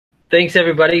Thanks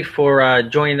everybody for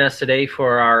joining us today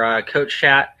for our coach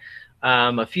chat.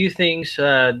 A few things,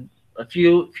 a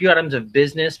few items of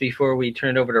business before we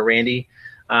turn it over to Randy.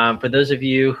 For those of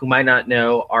you who might not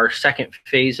know, our second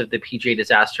phase of the PGA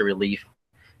disaster relief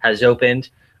has opened.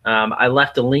 I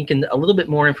left a link and a little bit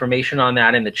more information on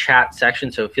that in the chat section,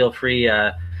 so feel free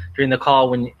during the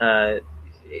call when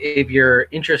if you're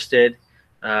interested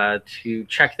to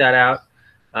check that out.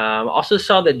 Also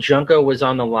saw that Junko was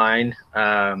on the line.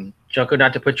 Junko,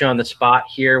 not to put you on the spot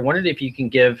here, wondered if you can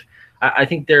give, I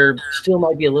think there still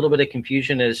might be a little bit of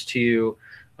confusion as to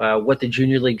what the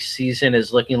Junior League season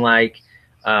is looking like.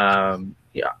 Yeah,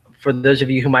 for those of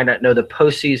you who might not know, the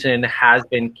postseason has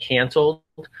been canceled,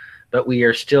 but we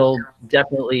are still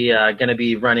definitely going to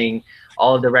be running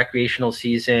all of the recreational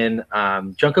season.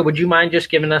 Junko, would you mind just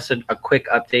giving us a quick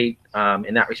update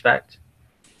in that respect?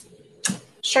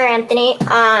 Sure, Anthony.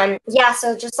 Yeah,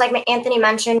 so just like Anthony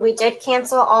mentioned, we did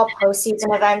cancel all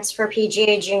postseason events for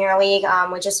PGA Junior League.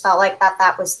 We just felt like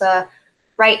that was the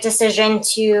right decision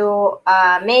to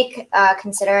make,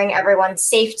 considering everyone's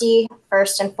safety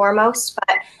first and foremost.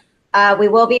 But we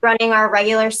will be running our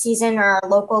regular season or our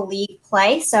local league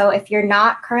play. So if you're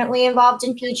not currently involved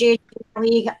in PGA Junior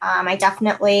League, I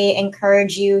definitely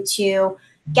encourage you to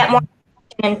get more.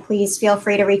 And please feel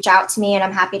free to reach out to me, and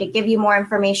I'm happy to give you more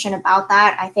information about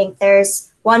that. I think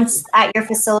once at your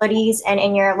facilities and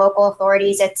in your local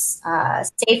authorities, it's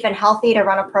safe and healthy to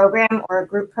run a program or a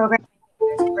group program.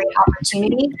 There's a great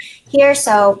opportunity here,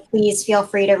 so please feel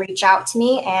free to reach out to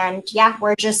me. And yeah,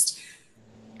 we're just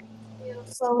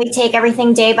slowly take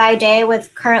everything day by day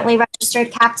with currently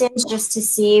registered captains just to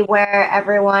see where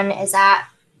everyone is at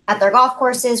their golf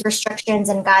courses, restrictions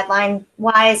and guideline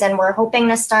wise, and we're hoping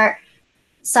to start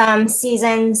some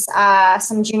seasons,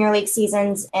 some Junior League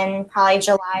seasons in probably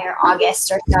July or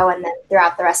August or so, and then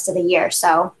throughout the rest of the year.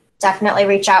 So definitely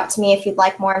reach out to me if you'd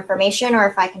like more information or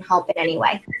if I can help in any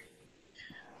way.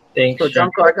 Thanks. So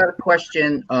Junko, I got a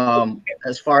question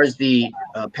as far as the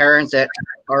parents that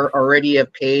are already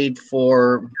have paid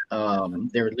for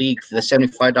their league, the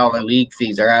 $75 league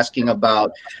fees. They're asking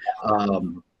about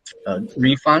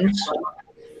refunds.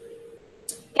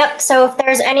 Yep. So if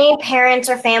there's any parents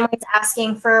or families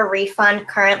asking for a refund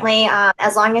currently,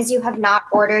 as long as you have not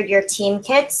ordered your team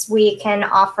kits, we can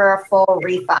offer a full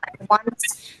refund.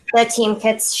 Once the team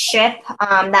kits ship,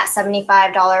 that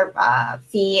 $75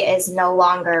 fee is no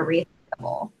longer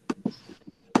refundable.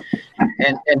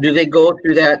 And do they go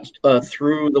through that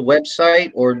through the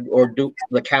website, or do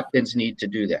the captains need to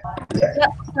do that? Yep.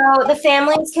 So the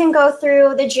families can go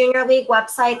through the Junior League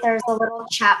website. There's a little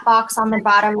chat box on the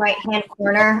bottom right-hand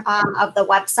corner of the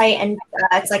website, and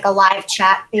it's like a live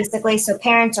chat basically. So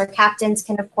parents or captains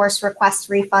can, of course, request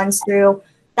refunds through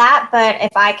that. But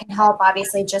if I can help,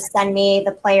 obviously, just send me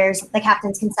the players. The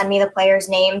captains can send me the players'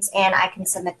 names, and I can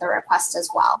submit the request as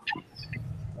well.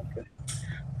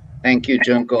 Thank you,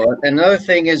 Junko. Another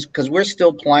thing is, because we're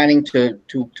still planning to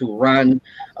run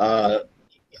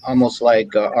almost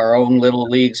like our own little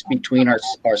leagues between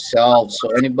ourselves.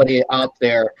 So anybody out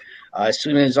there, as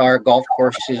soon as our golf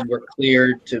courses were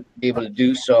cleared to be able to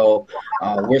do so,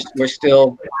 we're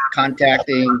still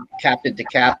contacting captain to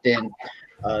captain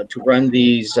to run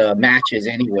these matches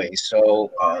anyway. So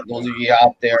those of you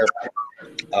out there,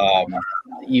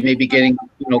 you may be getting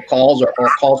calls or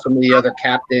call some of the other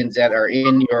captains that are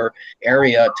in your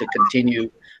area to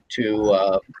continue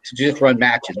to just run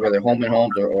matches, whether home and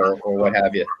homes or what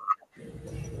have you.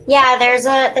 Yeah,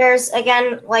 there's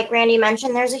again, like Randy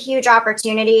mentioned, there's a huge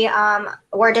opportunity.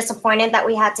 We're disappointed that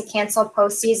we had to cancel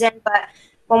postseason, but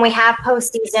when we have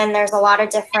postseason, there's a lot of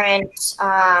different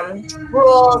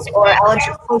rules or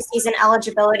postseason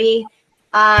eligibility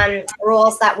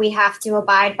rules that we have to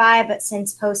abide by. But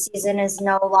since postseason is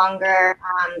no longer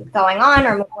going on,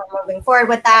 or we're moving forward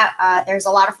with that, there's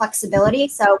a lot of flexibility.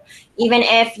 So even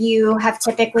if you have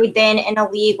typically been in a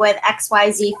league with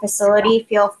XYZ facility,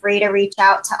 feel free to reach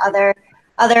out to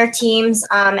other teams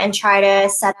and try to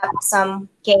set up some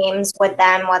games with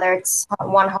them, whether it's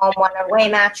one home, one away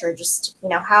match, or just,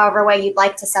 however way you'd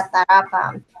like to set that up.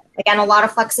 Again, a lot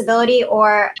of flexibility,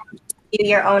 or do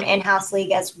your own in-house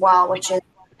league as well, which is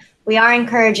we are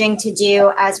encouraging to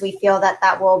do, as we feel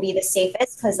that will be the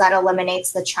safest, because that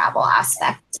eliminates the travel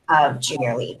aspect of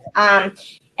Junior League.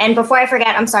 And before I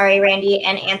forget, I'm sorry, Randy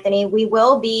and Anthony, we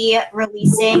will be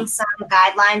releasing some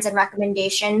guidelines and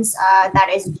recommendations that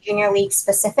is Junior League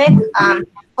specific.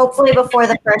 Hopefully before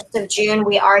the 1st of June,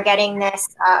 we are getting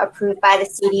this approved by the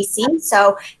CDC.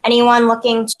 So anyone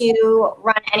looking to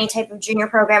run any type of junior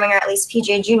programming, or at least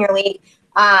PGA Junior League,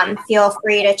 Feel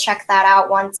free to check that out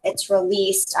once it's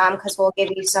released, because we'll give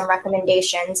you some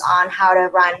recommendations on how to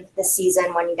run the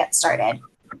season when you get started.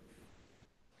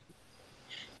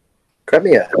 Grab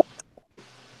me a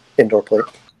indoor plate.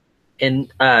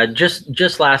 And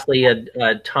just lastly,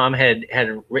 Tom had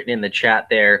written in the chat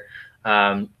there.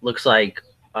 Looks like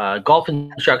golf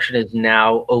instruction is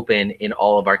now open in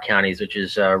all of our counties, which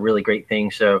is a really great thing.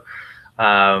 So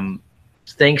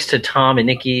thanks to Tom and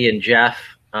Nikki and Jeff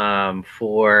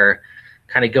for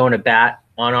kind of going to bat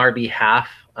on our behalf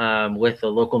with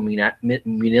the local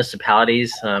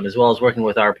municipalities, as well as working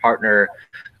with our partners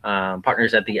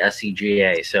at the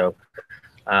SCGA. So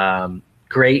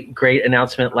great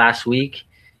announcement last week.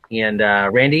 And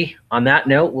Randy, on that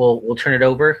note, we'll turn it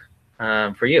over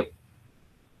for you.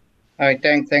 All right,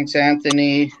 thanks,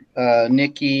 Anthony,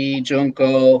 Nikki,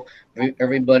 Junko,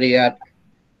 everybody at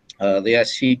the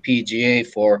SCPGA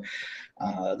for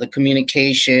the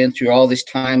communication through all this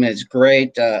time. It's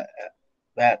great that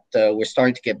we're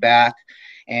starting to get back,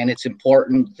 and it's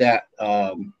important that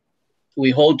we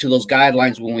hold to those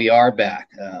guidelines when we are back.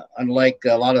 Unlike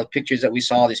a lot of pictures that we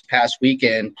saw this past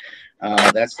weekend,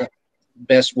 that's the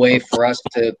best way for us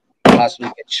to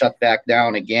possibly get shut back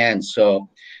down again. So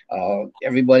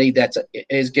everybody that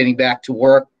is getting back to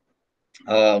work,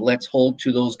 let's hold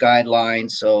to those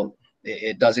guidelines so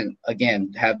it doesn't,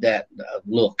 again, have that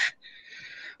look.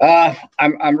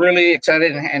 I'm really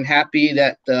excited and happy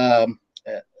that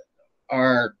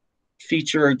our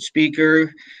featured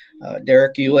speaker,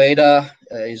 Derek Ueda,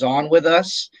 is on with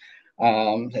us.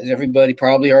 As everybody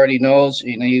probably already knows,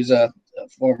 he's a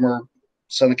former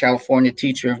Southern California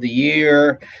Teacher of the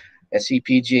Year,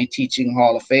 SCPGA Teaching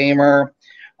Hall of Famer.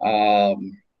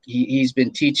 He's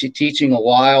been teaching a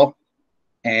while,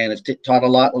 and has taught a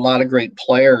lot of great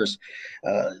players,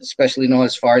 especially known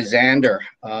as far as Xander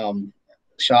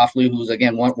Schauffele, who's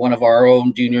again one of our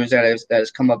own juniors that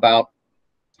has come about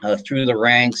through the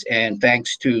ranks, and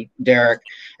thanks to Derek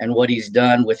and what he's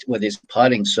done with his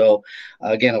putting. So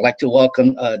again, I'd like to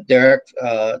welcome Derek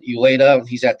Ueda.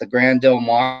 He's at the Grand Del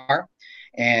Mar,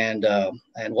 and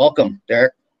welcome,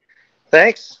 Derek.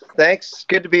 Thanks.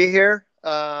 Good to be here.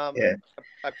 Yeah.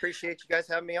 I appreciate you guys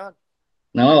having me on.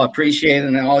 No, I appreciate it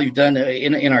and all you've done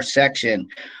in our section.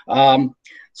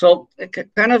 So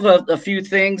kind of a few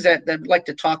things that I'd like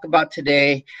to talk about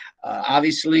today.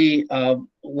 Obviously,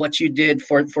 what you did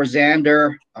for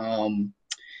Xander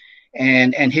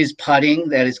and his putting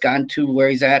that has gotten to where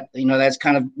he's at. That's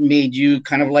kind of made you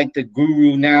kind of like the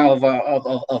guru now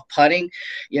of putting.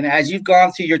 As you've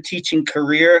gone through your teaching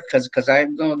career, because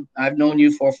I've known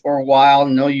you for a while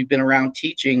and know you've been around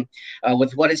teaching.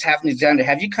 With what is happening to Xander,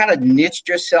 have you kind of niched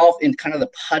yourself in kind of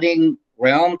the putting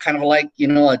realm, kind of like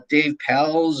a Dave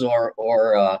Pelz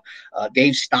or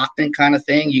Dave Stockton kind of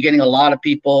thing? You're getting a lot of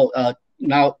people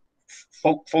now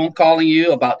phone calling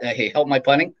you about, hey, help my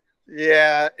putting.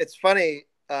 Yeah, it's funny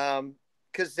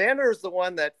because Xander is the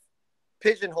one that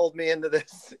pigeonholed me into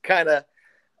this kind of,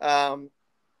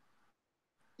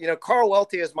 Carl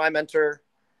Welty is my mentor,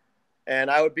 and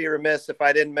I would be remiss if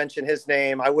I didn't mention his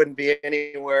name. I wouldn't be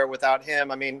anywhere without him.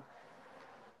 I mean,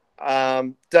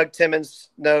 Doug Timmons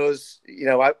knows,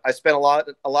 I spent a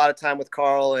lot of time with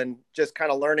Carl and just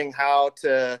kind of learning how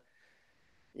to,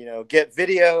 get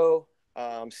video,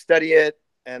 study it,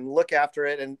 and look after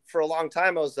it. And for a long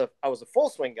time, I was a full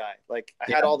swing guy. Like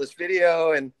I had all this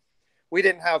video, and we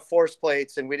didn't have force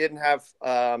plates, and we didn't have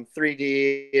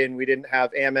 3D, and we didn't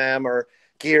have or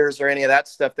gears or any of that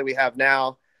stuff that we have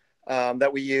now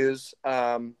that we use.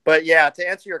 But yeah, to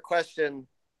answer your question,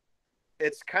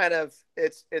 it's kind of,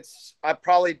 I'm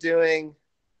probably doing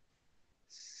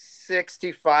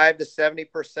 65 to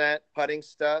 70% putting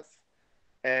stuff,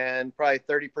 and probably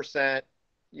 30%,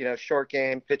 short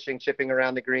game, pitching, chipping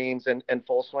around the greens, and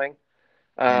full swing.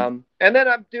 And then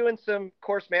I'm doing some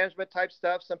course management type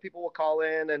stuff. Some people will call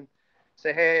in and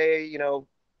say, hey,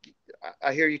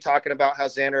 I hear you talking about how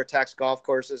Xander attacks golf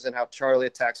courses and how Charlie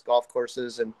attacks golf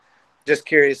courses, and just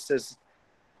curious as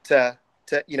to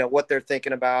what they're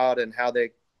thinking about and how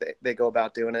they go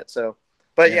about doing it. So,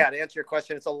 but yeah, to answer your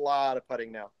question, it's a lot of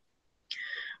putting now.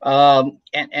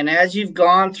 And as you've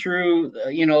gone through,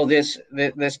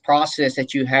 this process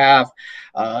that you have,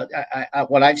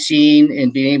 what I've seen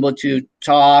in being able to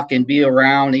talk and be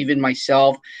around, even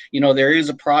myself, there is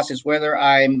a process, whether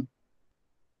I'm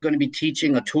going to be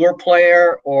teaching a tour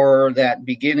player or that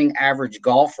beginning average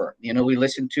golfer? You know, we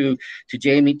listen to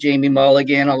Jamie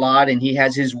Mulligan a lot, and he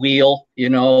has his wheel, you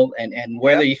know, and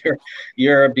whether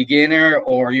you're a beginner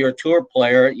or you're a tour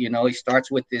player, you know, he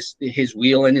starts with his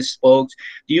wheel and his spokes.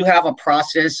 Do you have a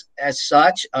process as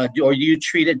such, or do you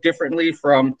treat it differently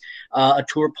from a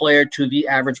tour player to the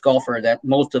average golfer that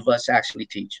most of us actually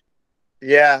teach?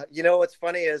 Yeah, you know what's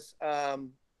funny is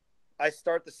I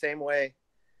start the same way.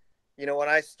 You know, when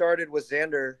I started with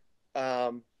Xander,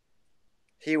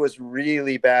 he was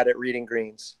really bad at reading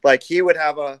greens. Like, he would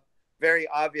have a very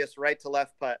obvious right to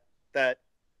left putt that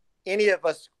any of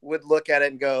us would look at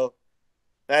it and go,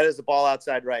 that is a ball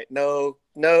outside right. No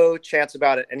chance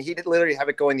about it. And he did literally have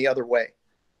it going the other way.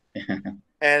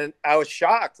 And I was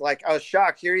shocked.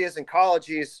 Here he is in college.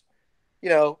 He's, you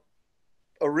know,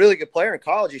 a really good player in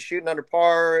college. He's shooting under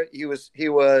par. He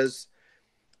was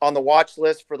on the watch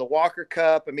list for the Walker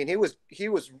Cup. I mean, he was,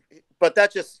 but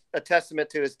that's just a testament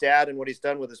to his dad and what he's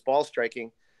done with his ball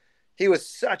striking. He was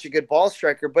such a good ball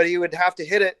striker, but he would have to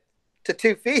hit it to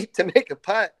 2 feet to make a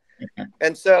putt.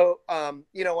 And so,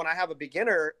 you know, when I have a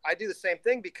beginner, I do the same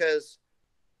thing, because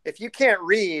if you can't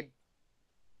read,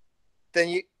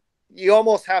 then you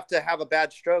almost have to have a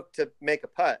bad stroke to make a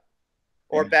putt,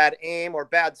 or bad aim, or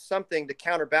bad something to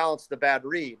counterbalance the bad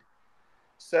read.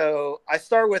 So I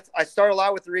start a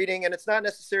lot with reading, and it's not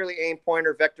necessarily aim point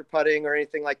or vector putting or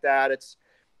anything like that.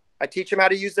 I teach them how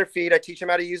to use their feet. I teach them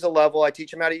how to use a level. I teach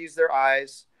them how to use their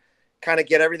eyes, kind of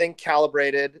get everything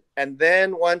calibrated. And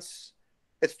then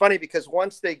it's funny, because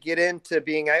once they get into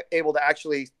being able to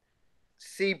actually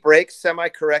see breaks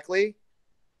semi-correctly,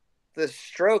 the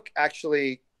stroke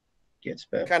actually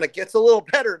kind of gets a little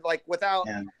better, like without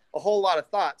a whole lot of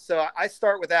thought. So I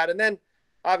start with that. And then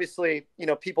obviously, you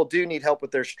know, people do need help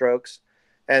with their strokes.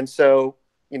 And so,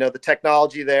 you know, the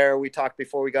technology there, we talked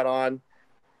before we got on,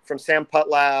 from Sam Putt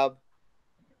Lab.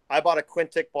 I bought a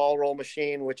Quintic ball roll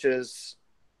machine, which is,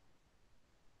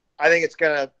 I think it's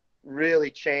going to really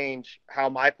change how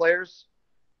my players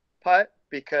putt,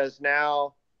 because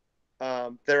now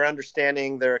they're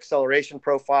understanding their acceleration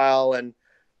profile, and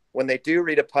when they do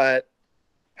read a putt,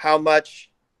 how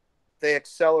much they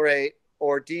accelerate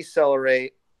or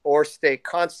decelerate or stay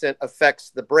constant affects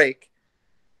the break.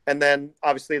 And then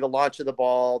obviously the launch of the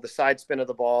ball, the side spin of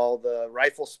the ball, the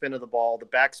rifle spin of the ball, the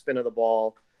back spin of the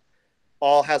ball,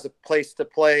 all has a place to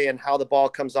play in how the ball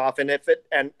comes off. And if it,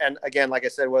 and again, like I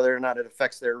said, whether or not it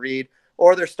affects their read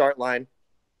or their start line.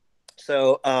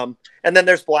 So, and then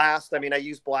there's blast. I mean, I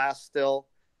use blast still,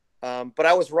 but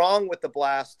I was wrong with the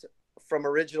blast from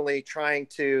originally trying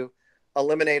to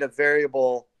eliminate a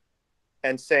variable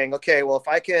and saying, okay, well, if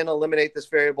I can eliminate this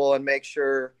variable and make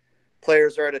sure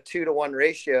players are at a 2-to-1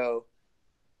 ratio,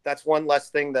 that's one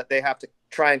less thing that they have to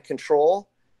try and control.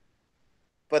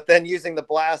 But then using the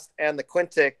blast and the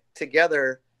Quintic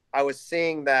together, I was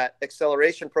seeing that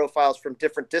acceleration profiles from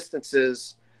different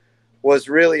distances was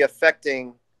really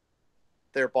affecting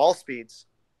their ball speeds.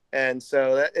 And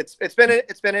so it's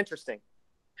been interesting.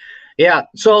 Yeah.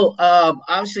 So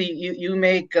obviously you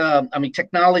make, I mean,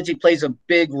 technology plays a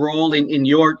big role in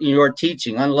your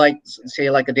teaching, unlike say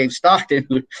like a Dave Stockton,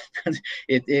 who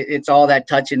it's all that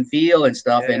touch and feel and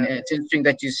stuff. Yeah. And it's interesting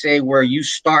that you say where you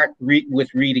start with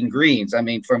reading greens. I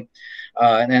mean, from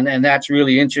and that's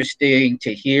really interesting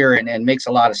to hear, and makes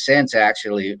a lot of sense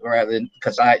actually, rather than,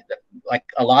 because like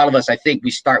a lot of us, I think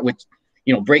we start with,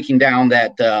 you know, breaking down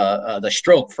that the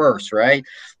stroke first, right?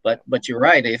 But you're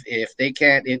right. If they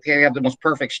can't have the most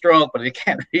perfect stroke, but they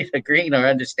can't read a green or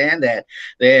understand that,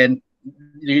 then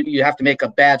you have to make a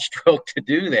bad stroke to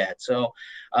do that. So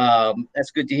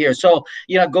that's good to hear. So,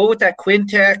 you know, go with that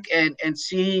Quintic and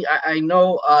see. I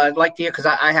know I'd like to hear, because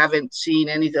I haven't seen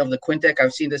any of the Quintic.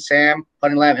 I've seen the Sam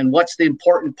Putting Lab. And what's the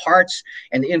important parts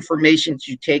and the information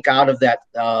you take out of that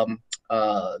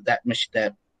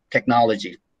that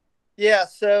technology? Yeah.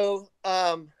 So,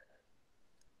 and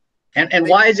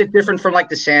why is it different from like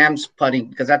the Sam's putting?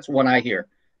 Because that's one I hear.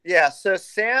 Yeah. So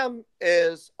Sam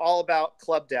is all about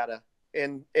club data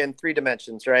in 3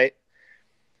 dimensions, right?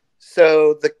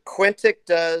 So the Quintic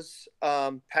does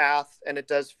path and it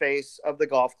does face of the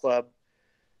golf club,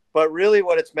 but really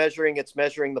what it's measuring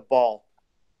the ball.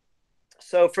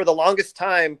 So for the longest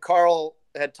time, Carl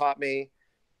had taught me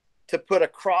to put a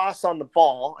cross on the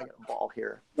ball. I got a ball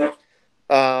here.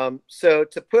 So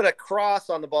to put a cross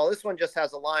on the ball, this one just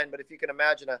has a line, but if you can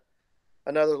imagine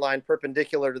another line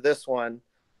perpendicular to this one,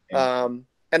 and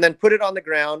then put it on the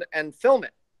ground and film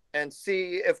it and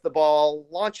see if the ball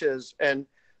launches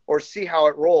or see how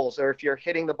it rolls, or if you're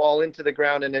hitting the ball into the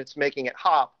ground and it's making it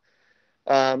hop.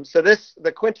 So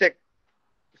the Quintic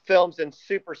films in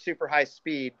super, super high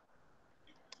speed.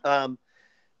 And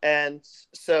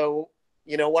so,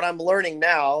 what I'm learning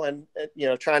now, and,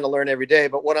 trying to learn every day,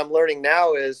 but what I'm learning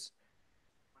now is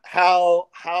how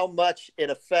much it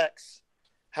affects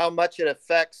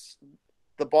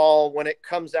the ball when it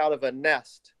comes out of a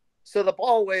nest. So the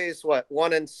ball weighs what,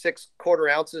 1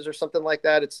 6/4 ounces or something like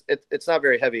that. It's not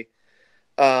very heavy.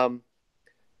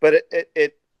 But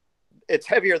it's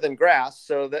heavier than grass.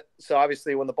 So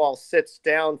obviously when the ball sits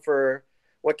down, for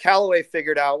what Callaway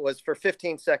figured out was for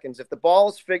 15 seconds, if the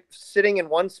ball's sitting in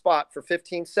one spot for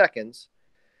 15 seconds,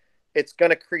 it's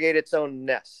going to create its own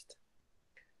nest.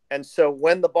 And so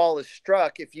when the ball is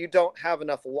struck, if you don't have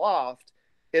enough loft,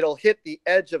 it'll hit the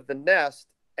edge of the nest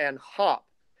and hop.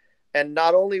 And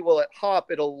not only will it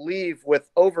hop, it'll leave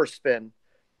with overspin.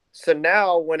 So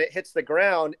now when it hits the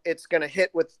ground, it's going to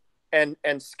hit with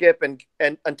and skip and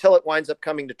until it winds up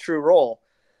coming to true roll.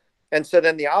 And so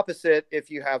then the opposite, if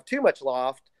you have too much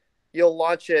loft, you'll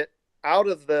launch it out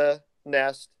of the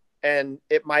nest and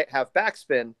it might have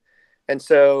backspin. And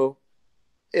so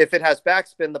if it has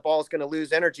backspin, the ball is going to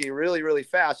lose energy really, really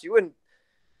fast. You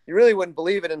really wouldn't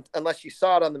believe it unless you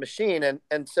saw it on the machine.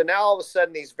 And so now all of a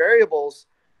sudden these variables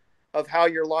of how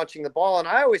you're launching the ball. And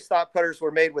I always thought putters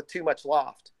were made with too much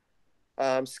loft.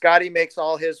 Scotty makes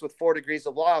all his with 4 degrees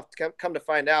of loft. Come to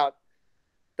find out,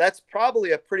 that's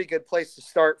probably a pretty good place to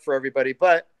start for everybody.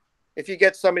 But if you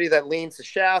get somebody that leans the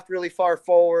shaft really far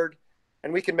forward,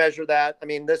 and we can measure that. I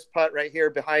mean, this putt right here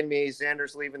behind me,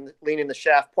 Xander's leaning the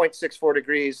shaft 0.64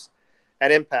 degrees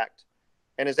at impact.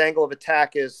 And his angle of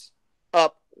attack is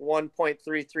up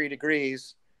 1.33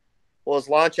 degrees. Well, his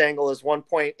launch angle is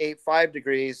 1.85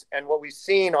 degrees. And what we've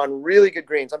seen on really good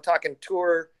greens, I'm talking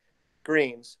tour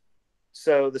greens.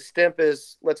 So the stimp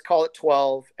is, let's call it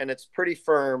 12, and it's pretty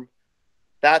firm.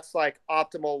 That's like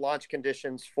optimal launch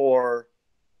conditions for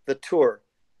the tour.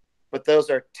 But those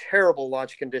are terrible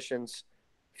launch conditions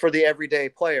for the everyday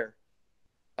player.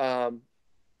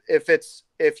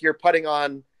 If you're putting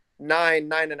on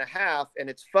 9.5, and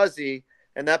it's fuzzy,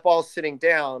 and that ball's sitting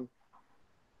down,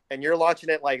 and you're launching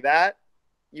it like that,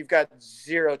 you've got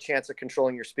zero chance of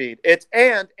controlling your speed. It's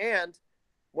and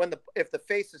if the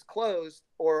face is closed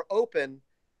or open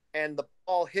and the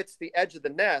ball hits the edge of the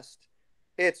nest,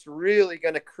 it's really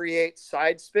going to create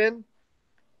side spin,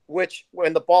 which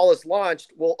when the ball is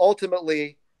launched will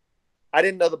ultimately, I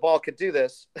didn't know the ball could do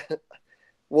this,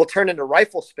 will turn into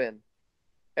rifle spin.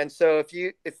 And so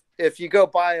if you go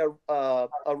buy a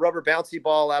rubber bouncy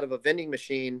ball out of a vending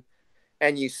machine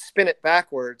and you spin it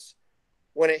backwards,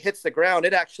 when it hits the ground,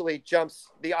 it actually jumps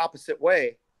the opposite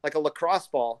way, like a lacrosse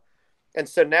ball. And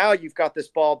so now you've got this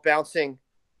ball bouncing,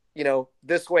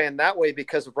 this way and that way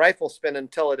because of rifle spin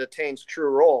until it attains true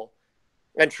roll.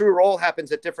 And true roll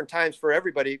happens at different times for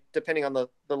everybody, depending on the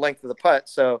length of the putt.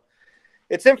 So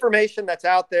it's information that's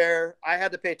out there. I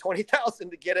had to pay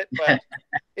 $20,000 to get it. But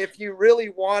if you really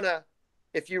want to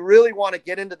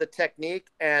get into the technique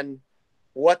and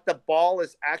what the ball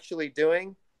is actually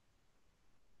doing,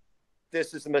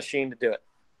 this is the machine to do it.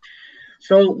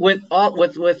 So with a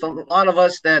lot of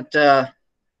us that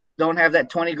don't have that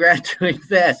 20 grand to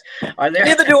invest, are there?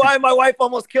 Neither do I. My wife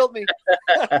almost killed me.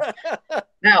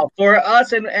 Now, for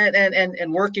us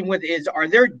and working with, are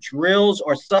there drills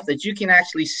or stuff that you can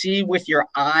actually see with your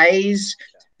eyes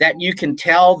that you can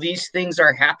tell these things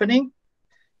are happening?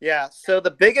 Yeah. So the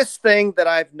biggest thing that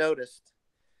I've noticed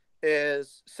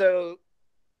is, so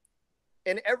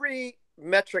in every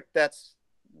metric that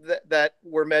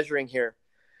we're measuring here,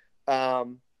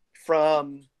 from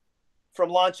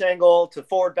launch angle to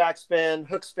forward backspin,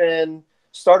 hook spin,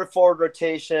 start of forward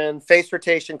rotation, face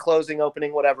rotation, closing,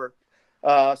 opening, whatever,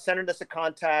 centeredness of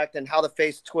contact and how the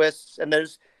face twists. And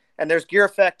there's gear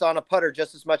effect on a putter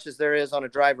just as much as there is on a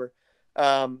driver.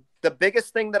 The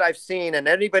biggest thing that I've seen, and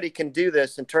anybody can do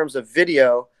this in terms of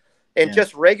video and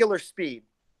just regular speed,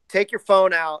 take your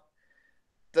phone out.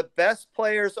 The best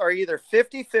players are either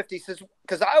 50-50,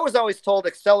 because I was always told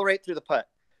accelerate through the putt.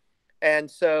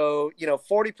 And so,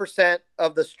 40%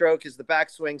 of the stroke is the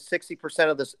backswing,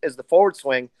 60% of this is the forward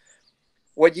swing.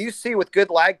 What you see with good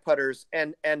lag putters,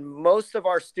 and most of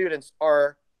our students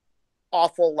are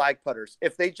awful lag putters.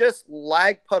 If they just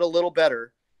lag putt a little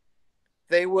better,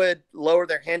 they would lower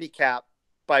their handicap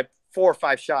by 4 or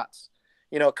 5 shots.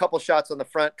 A couple shots on the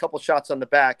front, couple shots on the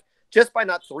back, just by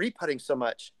not 3-putting so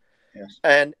much. Yes.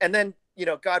 And then,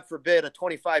 God forbid, a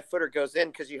 25-footer goes in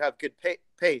because you have good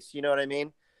pace. You know what I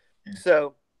mean? Yeah.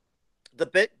 So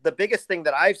the biggest thing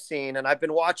that I've seen, and I've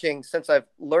been watching since I've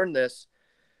learned this,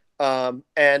 and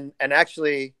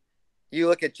actually you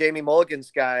look at Jamie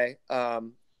Mulligan's guy,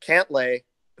 Cantlay,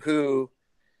 who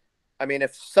I mean,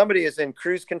 if somebody is in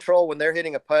cruise control when they're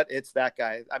hitting a putt, it's that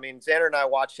guy. I mean, Xander and I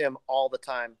watch him all the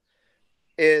time.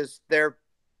 Is their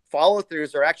follow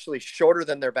throughs are actually shorter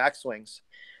than their backswings.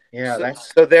 Yeah,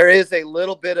 so there is a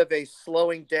little bit of a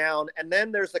slowing down, and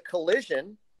then there's a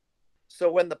collision.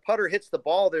 So when the putter hits the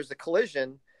ball, there's a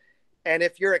collision. And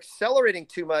if you're accelerating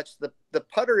too much, the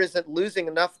putter isn't losing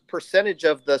enough percentage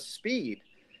of the speed.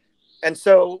 And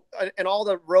so, and all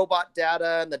the robot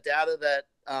data and the data that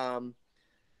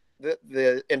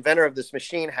the inventor of this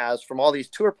machine has from all these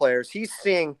tour players, he's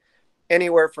seeing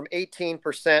anywhere from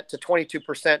 18% to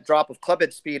 22% drop of club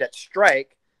head speed at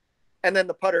strike. And then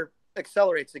the putter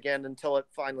accelerates again until it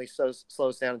finally slows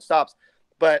down and stops.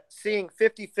 But seeing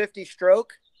 50-50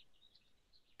 stroke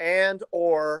and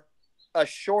or a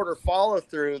shorter follow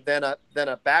through than a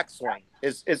backswing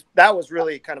is that was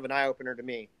really kind of an eye opener to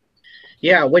me.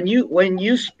 Yeah, when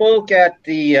you spoke at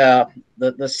the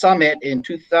summit in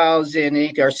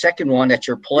 2008, our second one at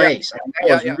your place, that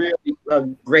was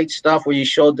really great stuff where you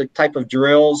showed the type of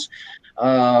drills,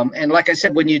 and like I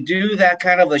said, when you do that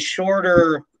kind of a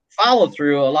shorter follow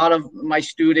through, a lot of my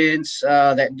students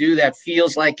that do that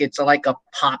feels like it's like a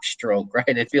pop stroke,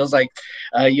 right? It feels like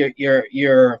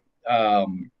you're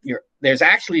there's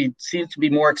actually seems to be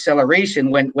more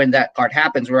acceleration when that part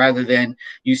happens, rather than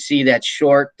you see that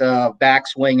short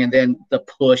backswing and then the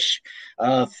push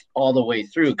all the way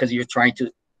through, because you're trying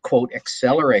to quote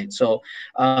accelerate. So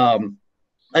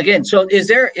again, so is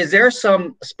there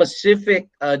some specific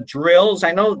drills?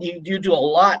 I know you do a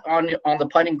lot on the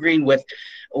putting green with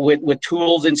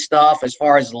tools and stuff as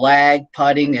far as lag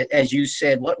putting, as you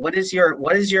said. What is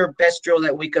your best drill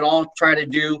that we could all try to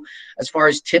do as far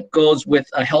as tip goes with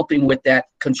helping with that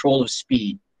control of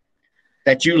speed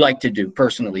that you like to do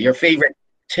personally? Your favorite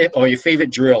tip or your favorite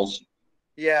drills?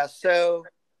 Yeah, so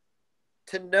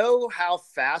to know how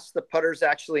fast the putter's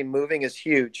actually moving is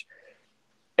huge.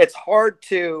 It's hard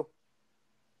to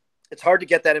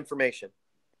get that information.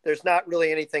 There's not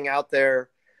really anything out there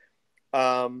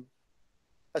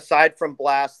aside from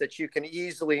blast that you can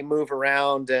easily move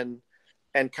around and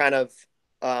kind of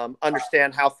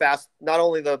understand how fast not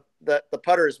only the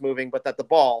putter is moving, but that the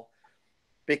ball,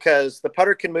 because the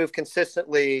putter can move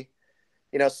consistently,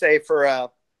 say for a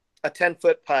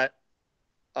 10-foot putt,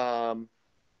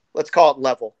 let's call it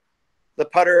level. The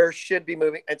putter should be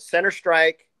moving at center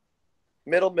strike,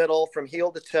 middle from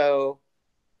heel to toe,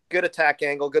 good attack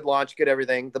angle, good launch, good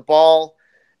everything. The ball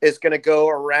is going to go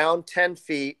around 10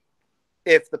 feet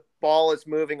if the ball is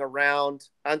moving around,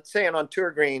 I'm saying on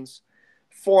tour greens,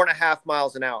 4.5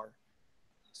 miles an hour.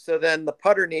 So then the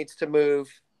putter needs to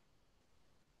move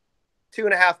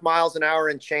 2.5 miles an hour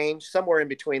and change, somewhere in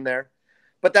between there.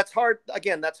 But that's hard.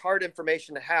 Again, that's hard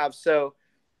information to have. So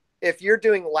if you're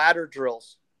doing ladder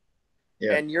drills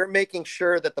and you're making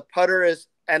sure that the putter is,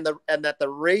 and that the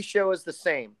ratio is the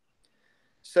same.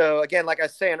 So again, like I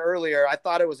was saying earlier, I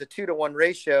thought it was a 2-to-1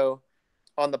 ratio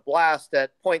on the blast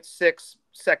at 0.6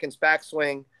 seconds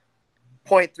backswing,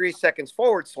 0.3 seconds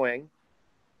forward swing.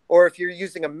 Or if you're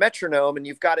using a metronome and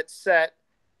you've got it set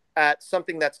at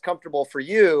something that's comfortable for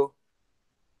you,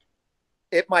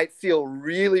 it might feel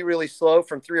really, really slow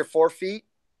from 3 or 4 feet,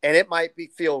 and it might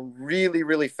feel really,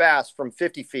 really fast from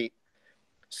 50 feet.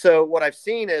 So what I've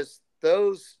seen is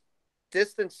those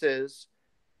distances,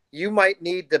 you might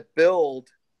need to build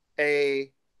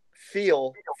a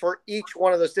feel for each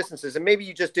one of those distances. And maybe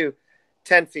you just do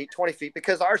 10 feet, 20 feet,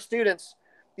 because our students,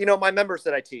 my members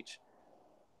that I teach,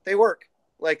 they work.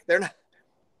 Like they're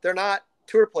not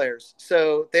tour players.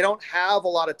 So they don't have a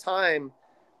lot of time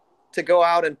to go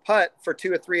out and putt for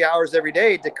 2 or 3 hours every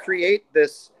day to create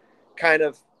this kind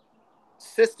of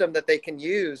system that they can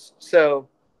use. So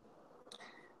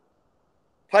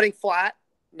putting flat,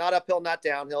 not uphill, not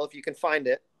downhill, if you can find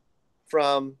it,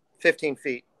 from 15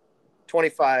 feet,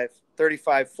 25,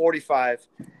 35, 45,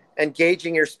 and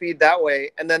gauging your speed that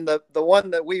way. And then the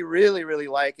one that we really, really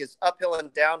like is uphill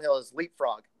and downhill is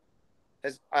leapfrog.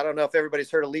 I don't know if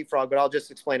everybody's heard of leapfrog, but I'll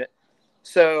just explain it.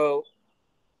 So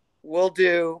we'll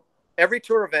do every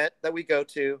tour event that we go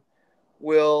to,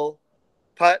 we'll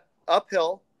putt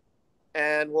uphill,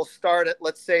 and we'll start at,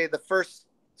 let's say the first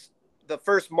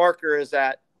marker is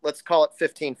at, let's call it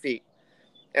 15 feet.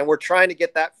 And we're trying to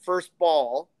get that first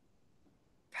ball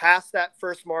past that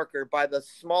first marker by the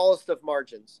smallest of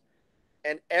margins.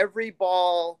 And every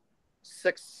ball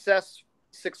successive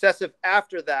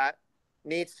after that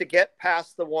needs to get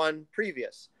past the one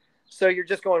previous. So you're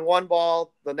just going one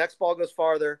ball, the next ball goes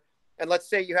farther. And let's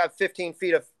say you have 15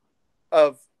 feet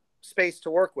of space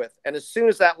to work with. And as soon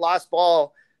as that last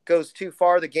ball goes too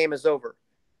far, the game is over.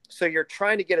 So you're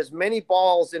trying to get as many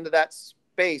balls into that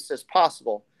space as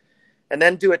possible. and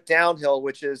then do it downhill,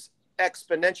 which is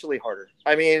exponentially harder.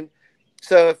 I mean,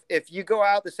 so if you go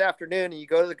out this afternoon and you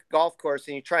go to the golf course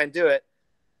and you try and do it,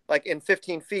 like in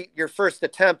 15 feet, your first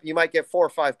attempt, you might get 4 or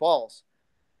 5 balls,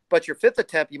 but your fifth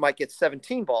attempt, you might get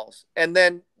 17 balls. And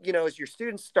then, you know, as your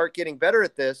students start getting better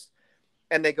at this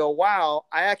and they go, wow,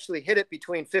 I actually hit it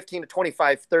between 15 to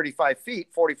 25, 35 feet,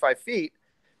 45 feet.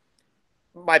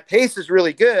 My pace is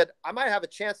really good. I might have a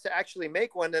chance to actually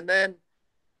make one and then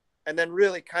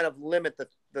really kind of limit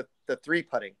the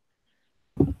 3-putting.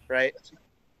 Right. That's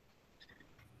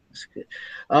good.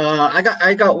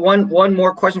 I got one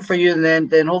more question for you,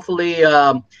 and then hopefully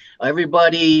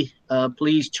everybody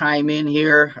please chime in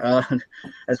here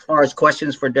as far as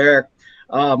questions for Derek.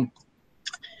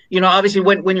 You know, obviously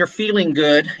when you're feeling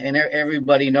good, and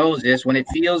everybody knows this, when it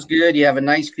feels good, you have a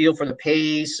nice feel for the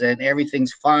pace, and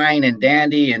everything's fine and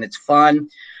dandy, and it's fun.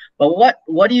 But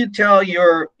what do you tell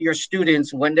your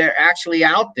students when they're actually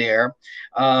out there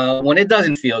when it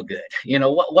doesn't feel good? You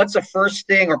know, what's the first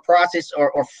thing or process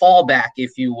or fallback,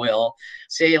 if you will?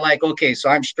 Say like, okay, so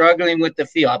I'm struggling with the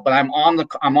feel, but I'm on the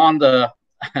I'm on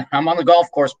the golf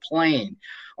course playing.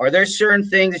 Are there certain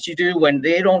things that you do when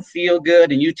they don't feel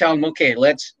good and you tell them, okay,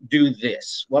 let's do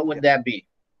this? What would that be?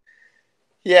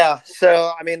 Yeah.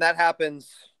 So, I mean, that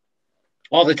happens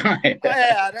all the time.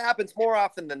 Yeah, it happens more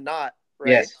often than not.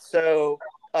 Right. Yes. So,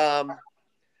 one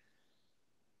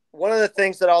of the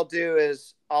things that I'll do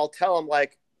is I'll tell them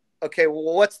like, okay,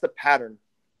 well, what's the pattern?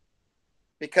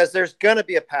 Because there's going to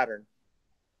be a pattern.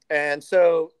 And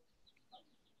so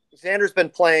Xander's been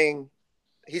playing,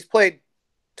 he's played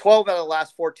 12 out of the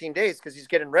last 14 days because he's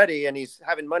getting ready and he's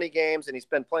having money games and he's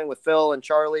been playing with Phil and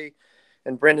Charlie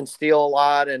and Brendan Steele a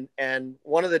lot. And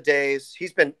one of the days I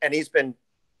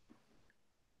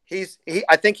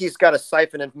think he's got a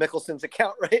siphon in Mickelson's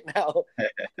account right now.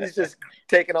 He's just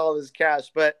taking all of his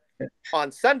cash. But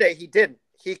on Sunday, he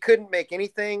couldn't make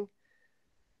anything,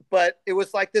 but it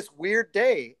was like this weird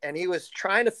day and he was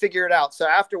trying to figure it out. So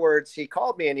afterwards he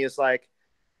called me and he was like,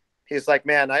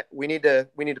 man, we need to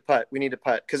putt. We need to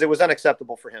putt. Cause it was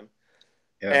unacceptable for him.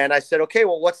 Yeah. And I said, okay,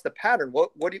 well, what's the pattern?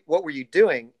 What were you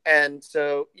doing? And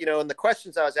so, you know, and the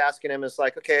questions I was asking him is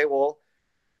like, okay, well,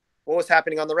 what was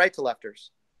happening on the right to lefters?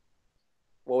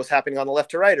 What was happening on the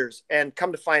left to righters? And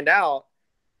come to find out,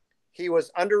 he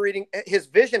was underreading. His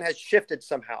vision has shifted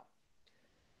somehow.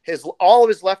 All of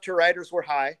his left to righters were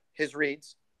high, his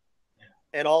reads,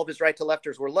 and all of his right to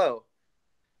lefters were low.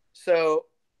 So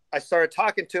I started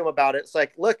talking to him about it. It's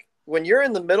like, look, when you're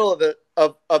in the middle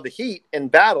of the heat in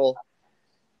battle,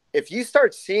 if you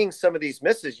start seeing some of these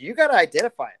misses, you got to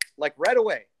identify it like right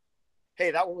away. Hey,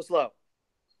 that one was low.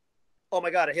 Oh my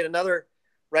God, I hit another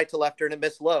right to lefter and it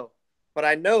missed low. But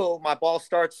I know my ball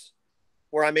starts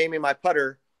where I'm aiming my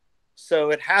putter.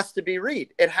 So it has to be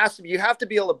read. You have to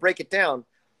be able to break it down.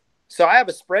 So I have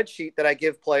a spreadsheet that I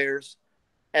give players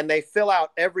and they fill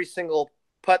out every single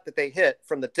putt that they hit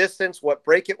from the distance, what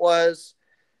break it was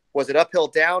it uphill,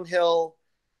 downhill?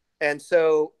 And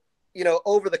so, you know,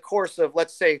 over the course of,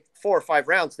 let's say 4 or 5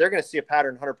 rounds, they're going to see a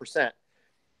pattern 100%.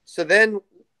 So then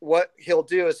what he'll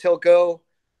do is he'll go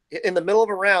in the middle of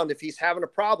a round. If he's having a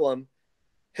problem,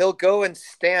 he'll go and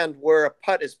stand where a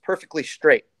putt is perfectly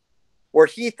straight, where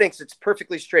he thinks it's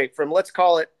perfectly straight from, let's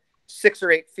call it 6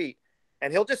 or 8 feet.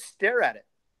 And he'll just stare at it.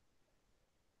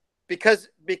 Because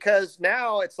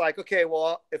now it's like, okay,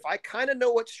 well, if I kind of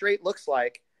know what straight looks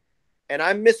like and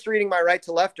I'm misreading my right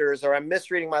to lefters or I'm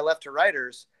misreading my left to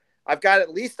righters, I've got a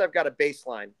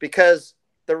baseline. Because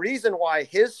the reason why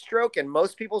his stroke and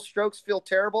most people's strokes feel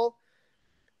terrible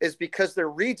is because their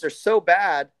reads are so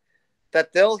bad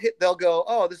that they'll go,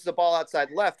 oh, this is a ball outside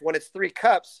left when it's 3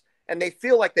 cups and they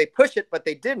feel like they push it, but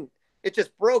they didn't. It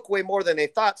just broke way more than they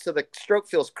thought. So the stroke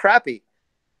feels crappy.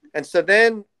 And so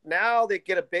then now they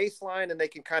get a baseline and they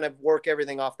can kind of work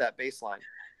everything off that baseline.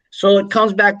 So it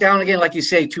comes back down again, like you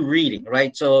say, to reading,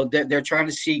 right? So they're trying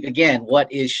to see, again,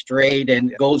 what is straight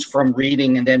and goes from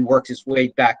reading and then works its way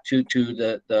back to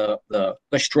the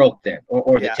stroke then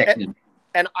or the technique.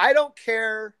 And I don't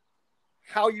care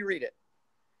how you read it.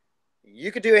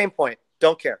 You could do aim point,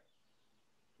 don't care.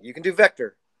 You can do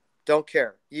vector, don't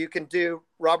care. You can do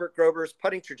Robert Grober's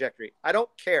putting trajectory. I don't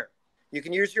care. You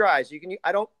can use your eyes.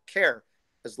 I don't care.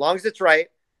 As long as it's right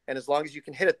and as long as you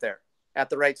can hit it there at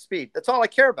the right speed. That's all I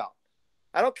care about.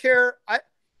 I don't care.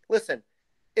 Listen,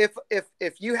 if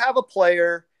you have a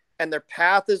player and their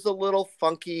path is a little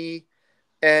funky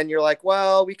and you're like,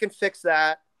 well, we can fix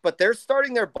that, but they're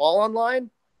starting their ball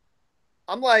online,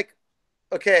 I'm like,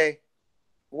 okay,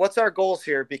 what's our goals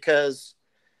here? Because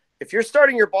if you're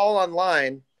starting your ball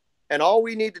online and all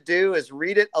we need to do is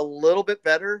read it a little bit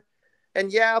better,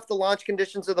 And yeah, if the launch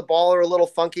conditions of the ball are a little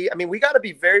funky, I mean, we got to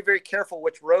be very, very careful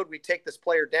which road we take this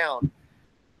player down,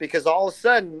 because all of a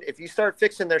sudden, if you start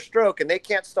fixing their stroke and they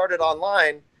can't start it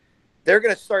online, they're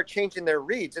going to start changing their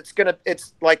reads. It's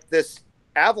like this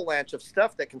avalanche of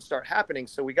stuff that can start happening.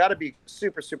 So we got to be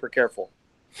super, super careful.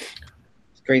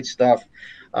 Great stuff.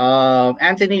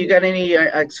 Anthony, you got any?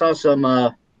 I saw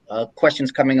some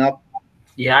questions coming up.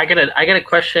 Yeah, I got a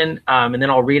question, and then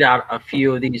I'll read out a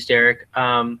few of these, Derek.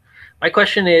 My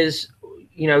question is,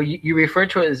 you referred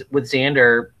to it with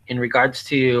Xander in regards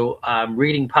to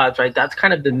reading putts, right? That's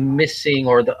kind of the missing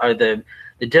or the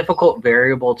difficult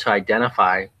variable to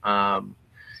identify.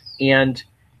 And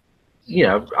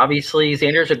obviously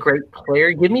Xander's a great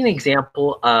player. Give me an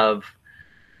example of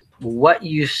what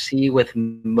you see with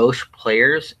most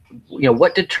players.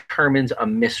 What determines a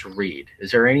misread?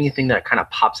 Is there anything that kind of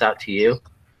pops out to you?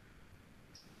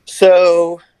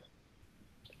 So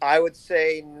I would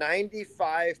say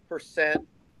 95%,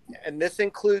 and this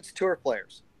includes tour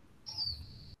players.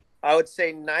 I would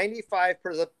say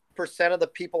 95% of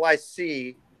the people I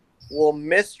see will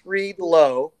misread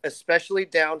low, especially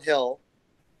downhill,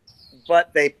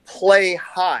 but they play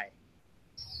high.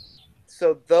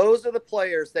 So those are the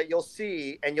players that you'll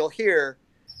see and you'll hear,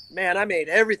 man, I made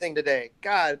everything today.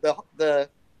 God, the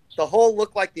hole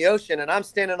looked like the ocean and I'm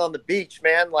standing on the beach,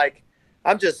 man. Like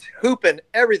I'm just hooping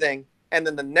everything. And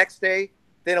then the next day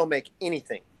they don't make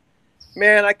anything.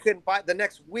 Man, I couldn't buy the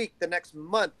next week, the next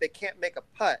month, they can't make a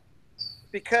putt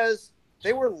because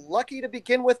they were lucky to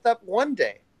begin with that one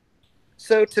day.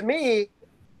 So to me,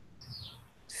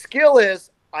 skill is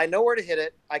I know where to hit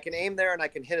it. I can aim there and I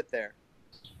can hit it there.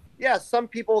 Yeah, some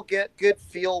people get good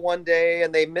feel one day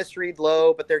and they misread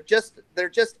low, but they're just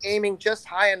aiming just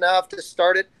high enough to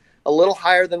start it a little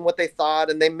higher than what they thought,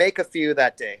 and they make a few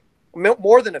that day,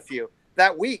 more than a few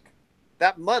that week,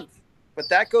 that month. But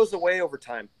that goes away over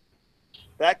time.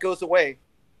 That goes away.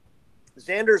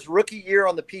 Xander's rookie year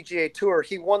on the PGA Tour,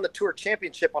 he won the Tour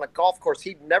Championship on a golf course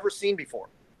he'd never seen before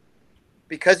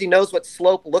because he knows what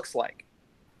slope looks like,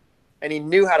 and he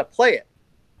knew how to play it.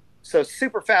 So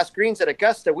super fast greens at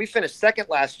Augusta. We finished second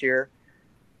last year.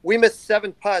 We missed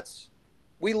 7 putts.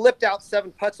 We lipped out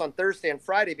 7 putts on Thursday and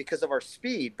Friday because of our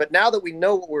speed. But now that we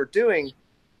know what we're doing,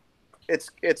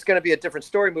 it's going to be a different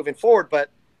story moving forward.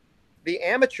 But the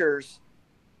amateurs,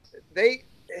 if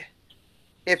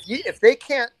they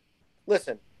can't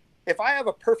listen, if I have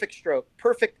a perfect stroke,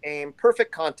 perfect aim,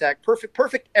 perfect contact,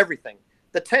 perfect everything,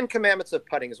 the 10 commandments of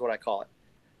putting is what I call it.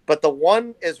 But the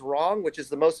one is wrong, which is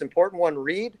the most important one,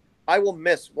 read. I will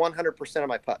miss 100% of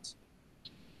my putts.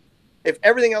 If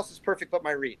everything else is perfect but my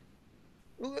read.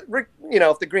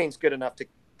 If the green's good enough to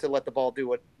let the ball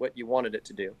do what you wanted it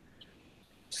to do.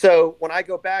 So when I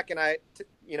go back and I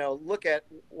look at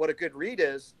what a good read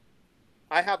is,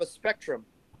 I have a spectrum.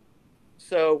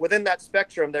 So within that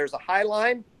spectrum, there's a high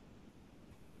line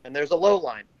and there's a low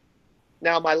line.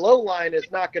 Now, my low line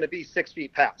is not going to be 6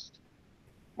 feet past.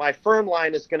 My firm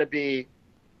line is going to be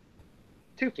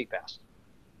 2 feet past.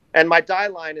 And my die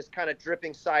line is kind of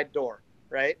dripping side door,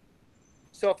 right?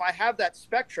 So if I have that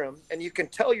spectrum and you can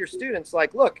tell your students,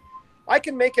 like, look, I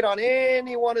can make it on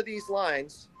any one of these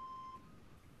lines.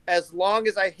 As long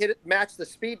as I match the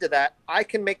speed to that, I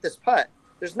can make this putt.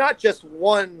 There's not just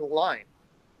one line.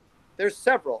 There's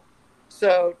several.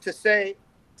 So to say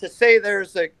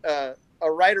there's a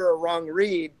right or a wrong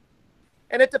read,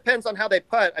 and it depends on how they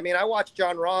putt. I mean, I watched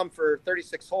John Rahm for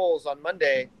 36 holes on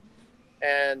Monday,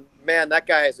 and man, that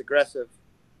guy is aggressive.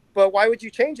 But why would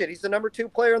you change it? He's the number 2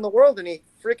 player in the world, and he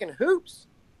freaking hoops.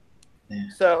 Yeah.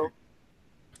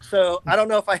 So I don't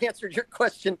know if I answered your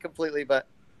question completely, but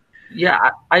yeah,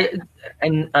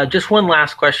 just one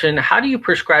last question: how do you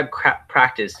prescribe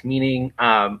practice? Meaning,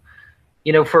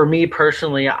 for me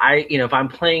personally, if I'm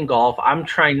playing golf, I'm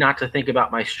trying not to think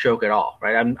about my stroke at all,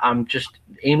 right? I'm just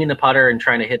aiming the putter and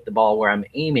trying to hit the ball where I'm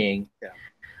aiming. Yeah.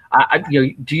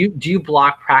 Do you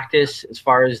block practice as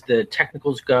far as the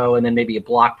technicals go, and then maybe a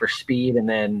block for speed, and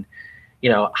then,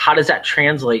 how does that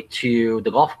translate to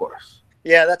the golf course?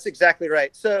 Yeah, that's exactly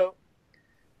right. So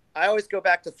I always go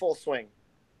back to full swing.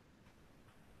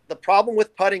 The problem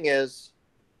with putting is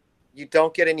you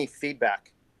don't get any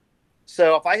feedback.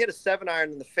 So if I hit a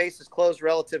 7-iron and the face is closed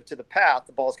relative to the path,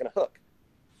 the ball's going to hook,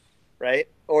 right?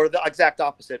 Or the exact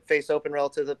opposite, face open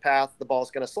relative to the path, the ball's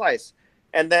going to slice.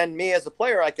 And then me as a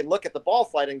player, I can look at the ball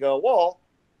flight and go, well,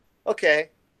 okay,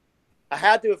 I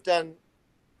had to have done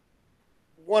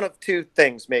one of 2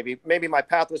 things. Maybe my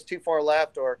path was too far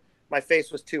left or my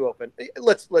face was too open.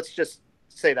 Let's just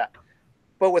say that.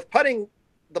 But with putting,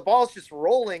 the ball's just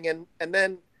rolling. And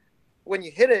then when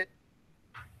you hit it,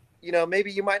 you know,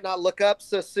 maybe you might not look up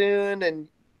so soon, and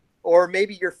or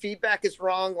maybe your feedback is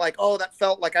wrong. Like, oh, that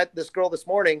felt like this girl this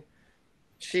morning,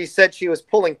 she said she was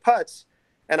pulling putts,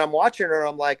 and I'm watching her.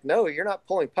 I'm like, no, you're not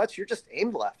pulling putts. You're just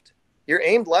aimed left. You're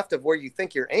aimed left of where you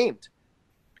think you're aimed.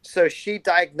 So she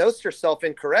diagnosed herself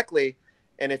incorrectly.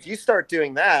 And if you start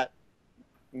doing that,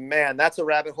 man, that's a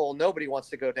rabbit hole nobody wants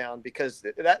to go down, because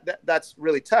that's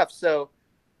really tough. So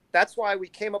that's why we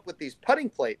came up with these putting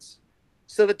plates.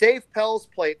 So the Dave Pell's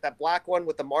plate, that black one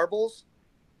with the marbles,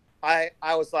 I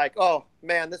was like, oh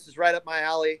man, this is right up my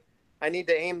alley. I need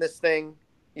to aim this thing,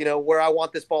 you know, where I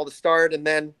want this ball to start. And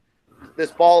then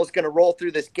this ball is going to roll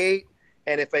through this gate.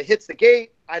 And if it hits the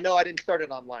gate, I know I didn't start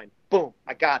it on line. Boom,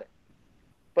 I got it.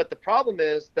 But the problem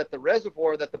is that the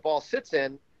reservoir that the ball sits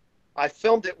in, I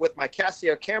filmed it with my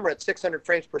Casio camera at 600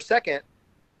 frames per second.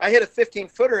 I hit a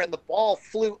 15-footer and the ball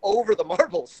flew over the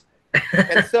marbles.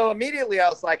 And so immediately I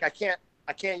was like, I can't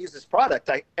use this product.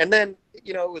 And then,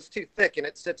 you know, it was too thick and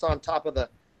it sits on top of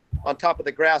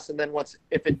the grass. And then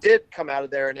if it did come out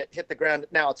of there and it hit the ground,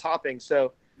 now it's hopping.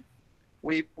 So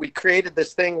we created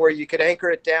this thing where you could anchor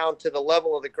it down to the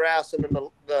level of the grass, and then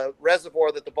the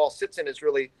reservoir that the ball sits in is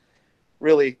really,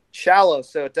 really shallow,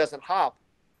 so it doesn't hop.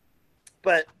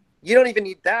 But you don't even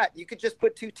need that. You could just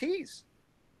put 2 tees.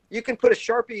 You can put a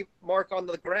Sharpie mark on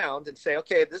the ground and say,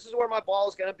 okay, this is where my ball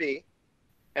is going to be,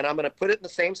 and I'm going to put it in the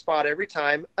same spot every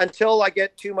time until I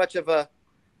get too much of a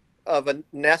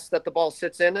nest that the ball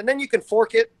sits in. And then you can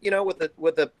fork it, you know, with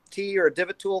a tee or a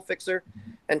divot tool fixer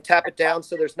and tap it down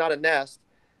so there's not a nest.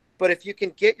 But if you can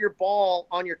get your ball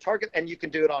on your target, and you can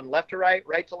do it on left to right,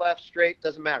 right to left, straight,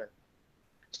 doesn't matter.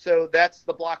 So that's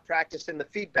the block practice and the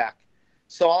feedback.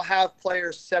 So I'll have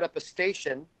players set up a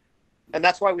station, and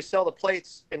that's why we sell the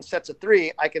plates in sets of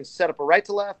 3. I can set up a right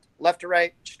to left, left to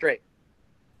right, straight.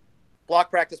 Block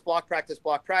practice, block practice,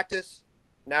 block practice.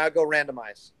 Now I go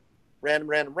randomize. Random,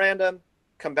 random, random.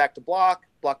 Come back to block,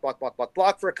 block, block, block, block,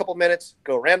 block for a couple minutes.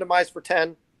 Go randomize for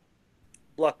 10.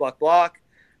 Block, block, block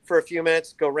for a few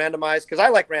minutes. Go randomize, because I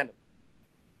like random.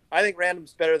 I think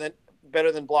random's better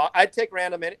than block. I'd take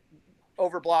random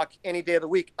over block any day of the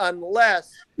week,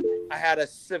 unless I had a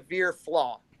severe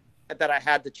flaw that I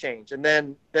had to change, and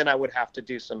then I would have to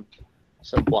do some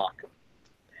block.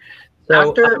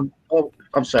 So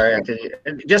I'm sorry, Anthony.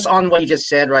 Just on what you just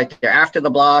said right there, after the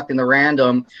block and the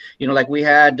random, you know, like we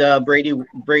had Brady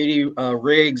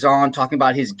Riggs on talking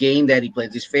about his game that he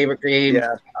plays, his favorite game,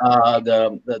 Yeah.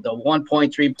 The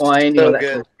 1.3 point. So you know,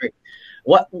 good. Great.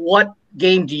 What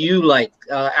game do you like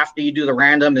after you do the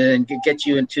random and get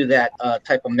you into that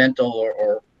type of mental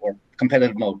or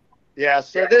competitive mode? Yeah.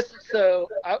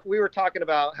 We were talking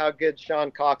about how good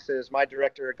Sean Cox is, my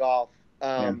director of golf.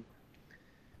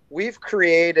 We've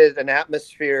created an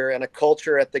atmosphere and a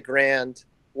culture at the Grand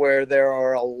where there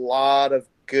are a lot of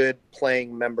good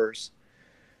playing members.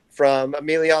 From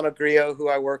Emiliano Grillo, who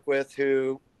I work with,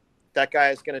 who that guy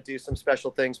is going to do some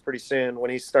special things pretty soon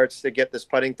when he starts to get this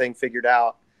putting thing figured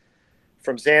out.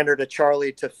 From Xander to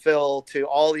Charlie to Phil to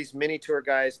all these mini tour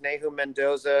guys, Nahum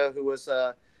Mendoza, who was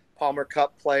a Palmer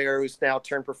Cup player who's now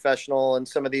turned professional, and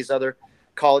some of these other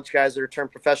college guys that are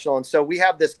turned professional. And so we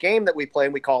have this game that we play,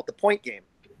 and we call it the point game.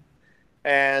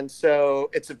 And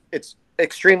so it's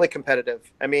extremely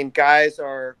competitive. I mean, guys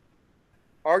are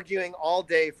arguing all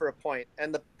day for a point,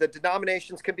 and the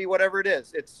denominations can be whatever it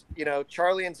is. It's, you know,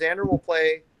 Charlie and Xander will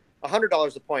play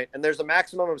 $100 a point, and there's a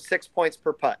maximum of 6 points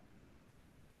per putt.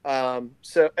 But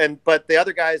the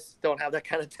other guys don't have that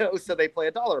kind of dough, so they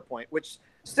play $1 a point, which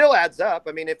still adds up.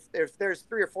 I mean, if there's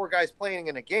 3 or 4 guys playing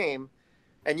in a game,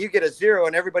 and you get a 0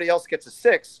 and everybody else gets a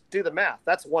 6, do the math.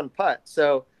 That's 1 putt.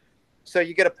 So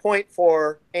you get a point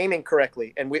for aiming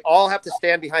correctly, and we all have to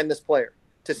stand behind this player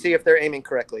to see if they're aiming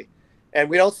correctly. And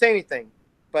we don't say anything,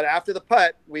 but after the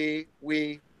putt, we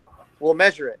will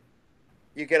measure it.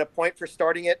 You get a point for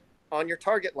starting it on your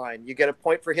target line. You get a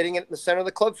point for hitting it in the center of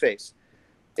the club face.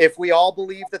 If we all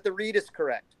believe that the read is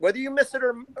correct, whether you miss it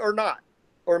or not,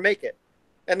 or make it,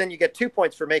 and then you get 2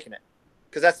 points for making it,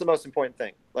 because that's the most important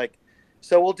thing. Like,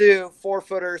 so we'll do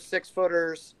 4-footers,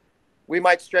 6-footers. We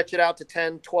might stretch it out to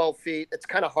 10, 12 feet. It's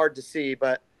kind of hard to see,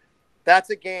 but that's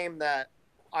a game that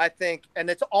I think, and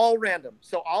it's all random.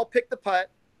 So I'll pick the putt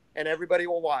and everybody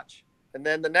will watch. And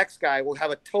then the next guy will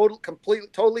have a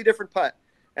totally different putt.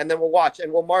 And then we'll watch,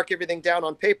 and we'll mark everything down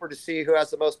on paper to see who has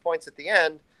the most points at the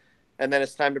end. And then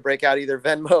it's time to break out either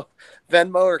Venmo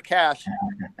or cash.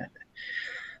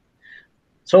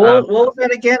 So what was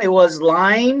that again? It was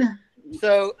line.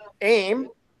 So aim,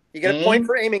 you get a point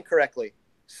for aiming correctly.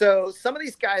 So some of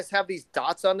these guys have these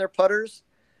dots on their putters,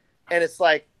 and it's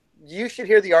like, you should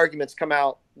hear the arguments come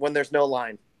out when there's no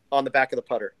line on the back of the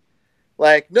putter.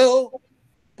 Like, no,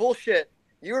 bullshit.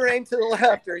 You were aimed to the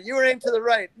left or you were aimed to the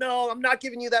right. No, I'm not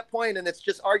giving you that point. And it's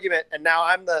just argument. And now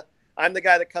I'm the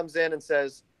guy that comes in and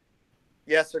says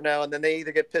yes or no. And then they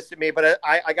either get pissed at me, but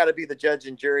I got to be the judge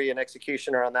and jury and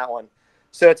executioner on that one.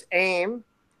 So it's aim,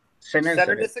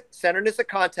 centeredness of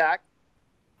contact.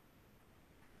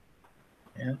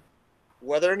 Yeah.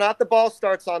 Whether or not the ball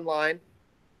starts on line,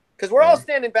 because we're all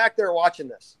standing back there watching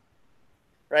this,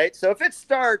 right? So if it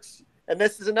starts, and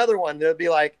this is another one, they'll be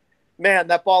like, man,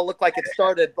 that ball looked like it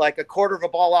started like a quarter of a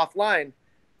ball offline.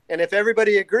 And if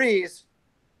everybody agrees,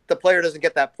 the player doesn't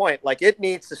get that point. Like, it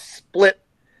needs to split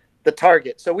the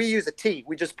target. So we use a tee.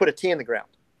 We just put a tee in the ground,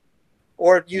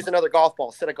 or use another golf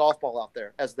ball, set a golf ball out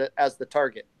there as the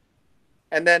target.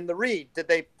 And then the read, did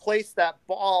they place that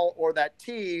ball or that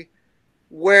tee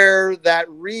where that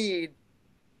read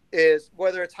is,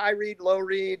 whether it's high read, low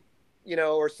read,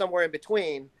 or somewhere in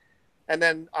between. And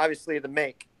then obviously the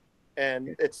make.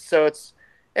 And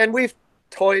and we've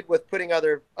toyed with putting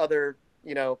other,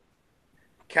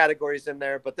 categories in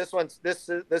there, but this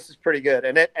is pretty good.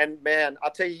 And man,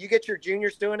 I'll tell you, you get your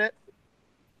juniors doing it,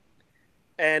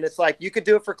 and it's like, you could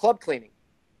do it for club cleaning.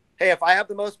 Hey, if I have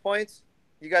the most points,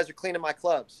 you guys are cleaning my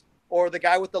clubs. Or the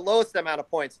guy with the lowest amount of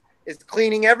points is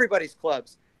cleaning everybody's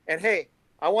clubs. And hey,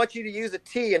 I want you to use a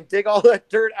tee and dig all that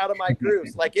dirt out of my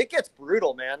grooves. Like, it gets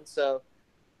brutal, man. So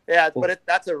yeah, cool. But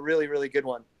that's a really, really good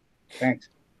one. Thanks.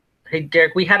 Hey,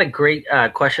 Derek, we had a great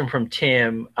question from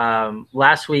Tim.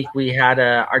 Last week we had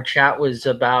our chat was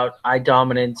about eye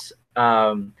dominance.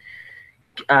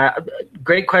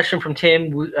 Great question from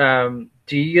Tim.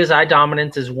 Do you use eye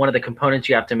dominance as one of the components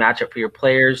you have to match up for your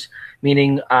players?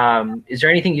 Meaning, is there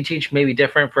anything you teach maybe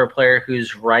different for a player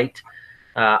who's right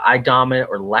eye dominant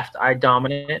or left eye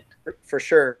dominant? For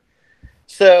sure.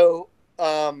 So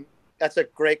that's a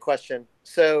great question.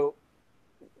 So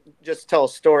just tell a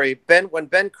story. When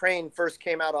Ben Crane first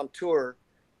came out on tour,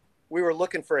 we were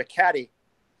looking for a caddy.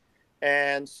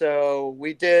 And so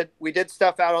we did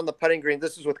stuff out on the putting green.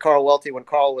 This is with Carl Welty when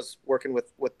Carl was working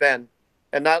with Ben.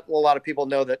 And not a lot of people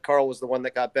know that Carl was the one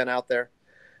that got Ben out there.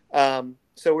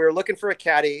 So we were looking for a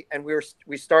caddy, and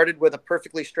we started with a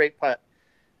perfectly straight putt.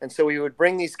 And so we would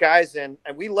bring these guys in,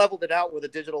 and we leveled it out with a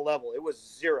digital level. It was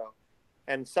 0.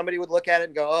 And somebody would look at it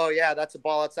and go, oh, yeah, that's a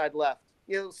ball outside left.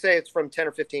 You'll say it's from 10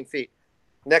 or 15 feet.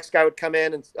 Next guy would come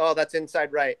in and, oh, that's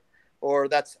inside right, or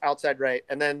that's outside right.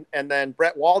 And then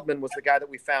Brett Waldman was the guy that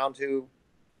we found, who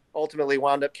ultimately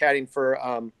wound up caddying for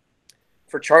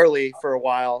Charlie for a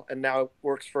while, and now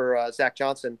works for Zach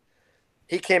Johnson.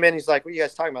 He came in, he's like, what are you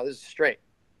guys talking about? This is straight.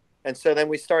 And so then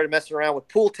we started messing around with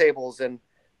pool tables and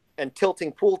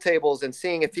tilting pool tables and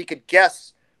seeing if he could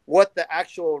guess what the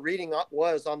actual reading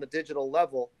was on the digital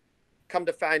level. Come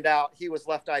to find out, he was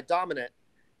left eye dominant.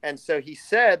 And so he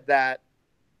said that,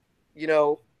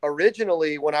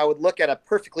 originally when I would look at a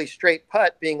perfectly straight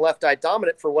putt being left eye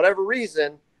dominant, for whatever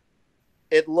reason,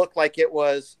 it looked like it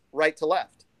was right to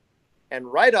left.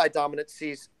 And right eye dominant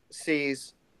sees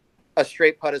a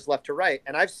straight putt as left to right.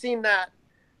 And I've seen that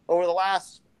over the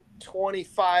last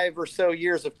 25 or so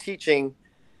years of teaching.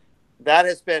 That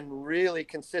has been really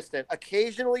consistent.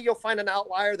 Occasionally you'll find an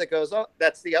outlier that goes, oh,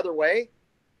 that's the other way.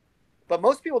 But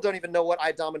most people don't even know what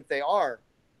eye dominant they are.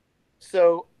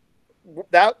 So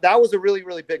that was a really,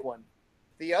 really big one.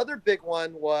 The other big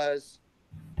one was,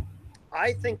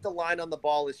 I think the line on the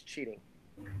ball is cheating.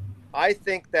 I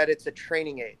think that it's a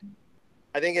training aid.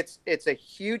 I think it's a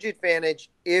huge advantage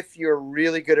if you're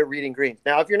really good at reading greens.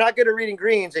 Now, if you're not good at reading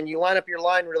greens and you line up your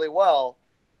line really well,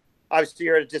 obviously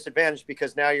you're at a disadvantage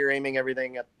because now you're aiming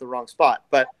everything at the wrong spot.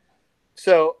 But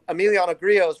so Emiliano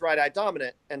Grillo is right eye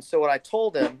dominant. And so what I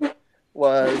told him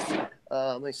was,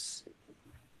 let me see.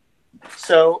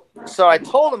 So I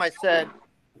told him, I said,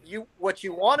 what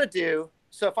you want to do.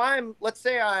 So if let's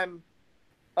say I'm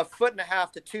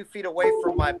 1.5 to 2 feet away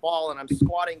from my ball and I'm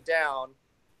squatting down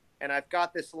and I've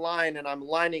got this line and I'm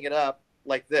lining it up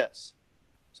like this.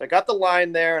 So I got the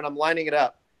line there and I'm lining it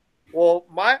up. Well,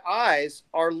 my eyes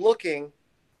are looking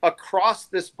across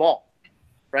this ball,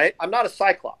 right? I'm not a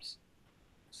cyclops.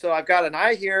 So I've got an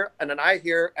eye here and an eye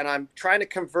here, and I'm trying to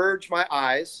converge my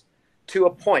eyes to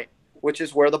a point, which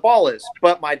is where the ball is.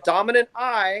 But my dominant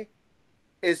eye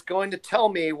is going to tell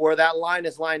me where that line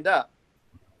is lined up.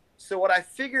 So what I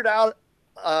figured out,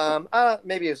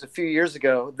 maybe it was a few years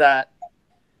ago, that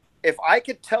if I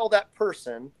could tell that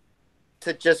person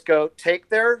to just go take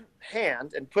their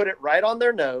hand and put it right on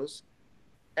their nose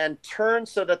and turn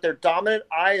so that their dominant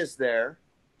eye is there.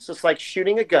 So it's like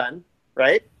shooting a gun,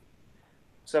 right?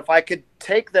 So if I could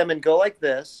take them and go like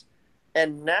this,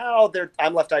 and now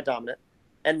I'm left eye dominant,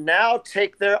 and now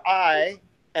take their eye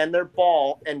and their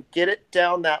ball and get it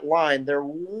down that line, they're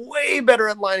way better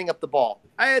at lining up the ball.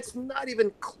 It's not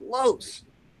even close.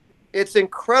 It's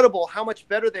incredible how much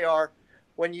better they are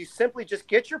when you simply just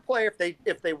get your player,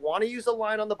 if they want to use a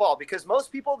line on the ball, because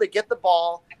most people, they get the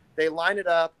ball, they line it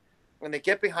up, and they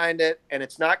get behind it, and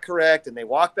it's not correct, and they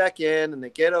walk back in, and they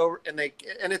get over, and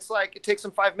it's like it takes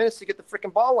them 5 minutes to get the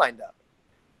freaking ball lined up.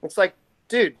 It's like,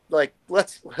 dude, like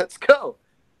let's go.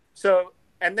 So,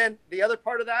 and then the other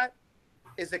part of that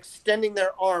is extending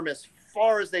their arm as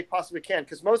far as they possibly can,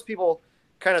 because most people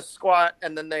kind of squat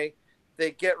and then they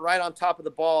get right on top of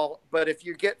the ball. But if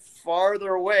you get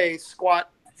farther away,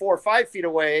 squat 4 or 5 feet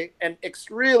away, and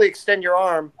really extend your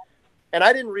arm. And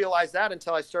I didn't realize that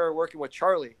until I started working with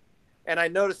Charlie. And I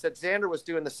noticed that Xander was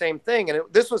doing the same thing. And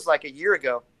this was like a year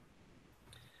ago.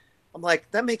 I'm like,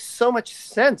 that makes so much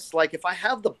sense. Like, if I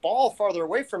have the ball farther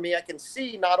away from me, I can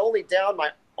see not only down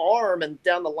my arm and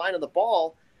down the line of the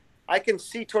ball, I can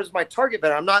see towards my target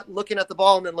better. I'm not looking at the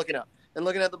ball and then looking up, and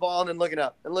looking at the ball and then looking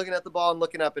up, and looking at the ball and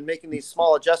looking up, and making these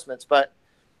small adjustments. But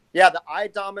yeah, the eye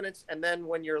dominance. And then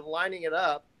when you're lining it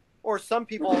up, or some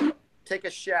people take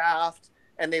a shaft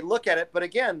and they look at it. But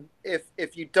again,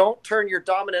 if you don't turn your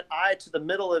dominant eye to the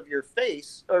middle of your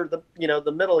face, or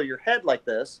the middle of your head like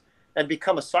this, and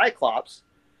become a cyclops,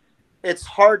 it's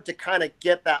hard to kind of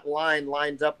get that line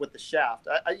lined up with the shaft.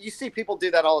 You see people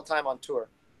do that all the time on tour.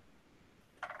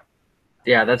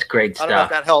 Yeah, that's great stuff. I don't know if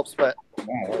that helps, but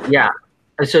yeah.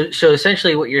 So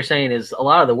essentially what you're saying is a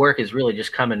lot of the work is really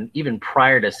just coming even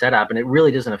prior to setup, and it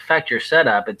really doesn't affect your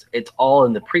setup. It's all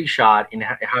in the pre-shot and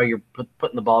how you're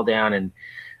putting the ball down and,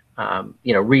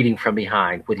 reading from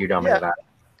behind with your dominant eye.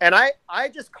 And I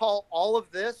just call all of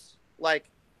this like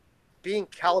being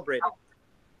calibrated.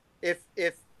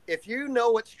 If you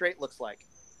know what straight looks like,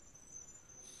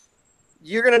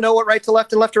 you're going to know what right to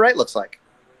left and left to right looks like,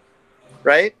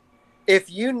 right?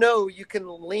 If you know you can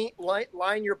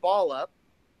line your ball up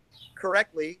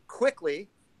correctly, quickly,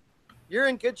 you're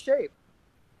in good shape,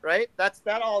 right?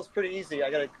 That all is pretty easy.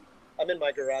 I'm in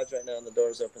my garage right now and the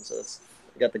door's open, so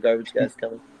I got the garbage guys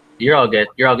coming. You're all good.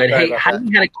 You're all good. Sorry Hey,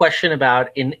 Heidi had a question about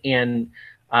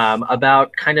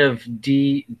about kind of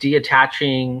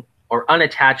deattaching or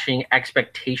unattaching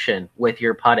expectation with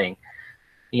your putting.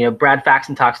 Brad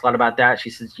Faxon talks a lot about that. She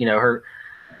says, her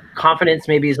confidence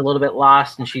maybe is a little bit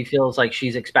lost, and she feels like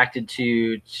she's expected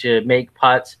to make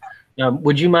putts.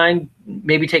 Would you mind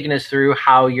maybe taking us through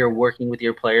how you're working with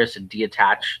your players to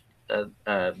deattach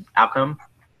outcome?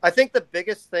 I think the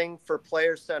biggest thing for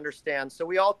players to understand, so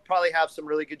we all probably have some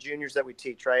really good juniors that we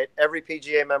teach, right? Every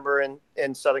PGA member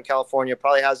in Southern California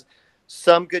probably has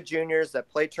some good juniors that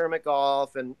play tournament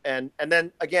golf, and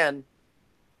then again,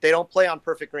 they don't play on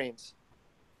perfect greens.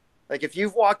 Like, if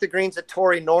you've walked the greens at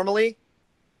Torrey normally,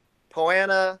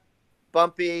 Poana,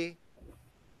 bumpy,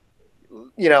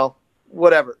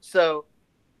 whatever. So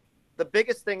the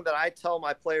biggest thing that I tell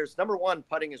my players, number one,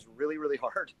 putting is really, really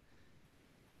hard.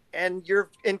 And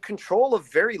you're in control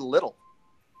of very little.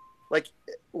 Like,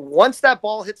 once that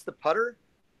ball hits the putter,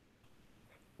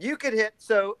 you could hit.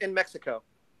 So in Mexico,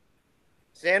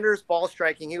 Xander's ball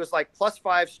striking, he was like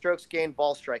 +5 strokes gained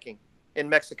ball striking in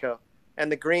Mexico. And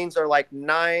the greens are like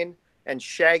 9 and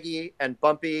shaggy and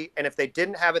bumpy. And if they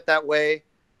didn't have it that way,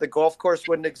 the golf course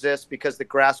wouldn't exist, because the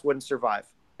grass wouldn't survive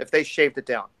if they shaved it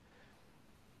down.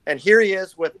 And here he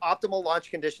is with optimal launch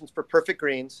conditions for perfect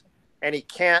greens. And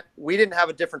we didn't have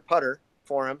a different putter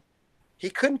for him. He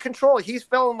couldn't control it. He's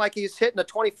feeling like he's hitting a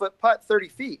 20-foot putt 30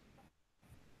 feet.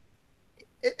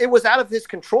 It was out of his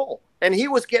control. And he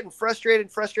was getting frustrated.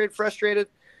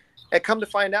 And come to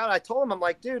find out, I told him, I'm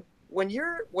like, dude, when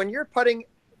you're putting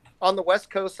on the West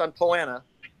Coast on Poana,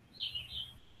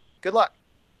 good luck.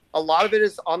 A lot of it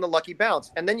is on the lucky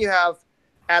bounce. And then you have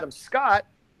Adam Scott.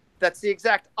 That's the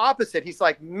exact opposite. He's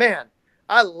like, man,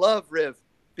 I love Riv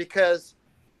because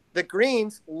the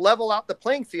greens level out the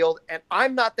playing field, and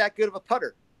I'm not that good of a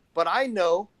putter. But I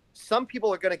know some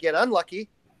people are going to get unlucky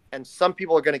and some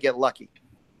people are going to get lucky.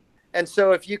 And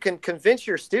so if you can convince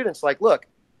your students, like, look,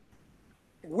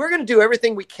 we're going to do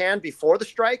everything we can before the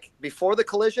strike, before the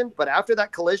collision, but after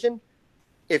that collision,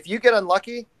 if you get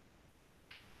unlucky,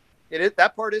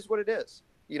 that part is what it is,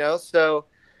 So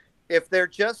if they're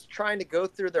just trying to go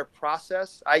through their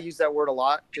process, I use that word a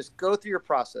lot, just go through your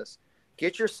process.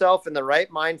 Get yourself in the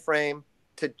right mind frame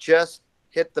to just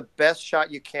hit the best shot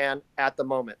you can at the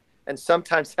moment. And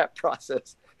sometimes that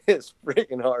process is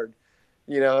freaking hard.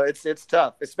 It's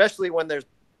tough, especially when there's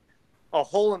a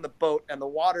hole in the boat and the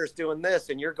water's doing this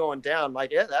and you're going down.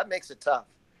 Like, yeah, that makes it tough.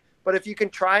 But if you can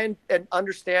try and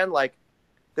understand, like,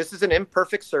 this is an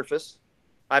imperfect surface.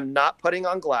 I'm not putting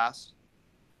on glass.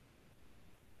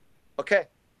 Okay,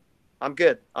 I'm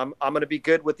good. I'm going to be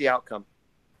good with the outcome.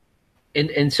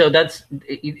 And so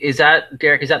is that,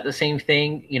 Derek, is that the same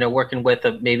thing, working with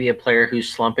maybe a player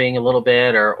who's slumping a little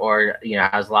bit or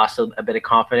has lost a bit of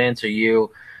confidence? Are you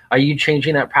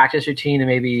changing that practice routine and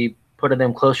maybe putting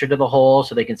them closer to the hole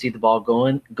so they can see the ball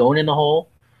going in the hole?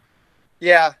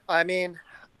 Yeah. I mean,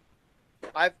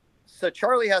 so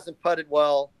Charlie hasn't putted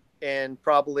well in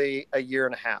probably a year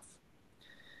and a half.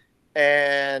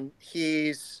 And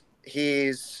he's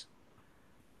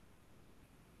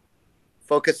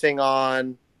focusing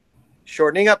on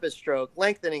shortening up his stroke,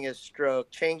 lengthening his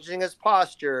stroke, changing his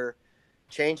posture,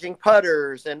 changing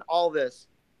putters, and all this.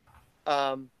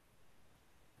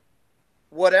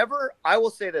 Whatever, I will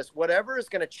say this, whatever is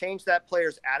going to change that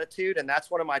player's attitude, and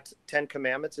that's one of my 10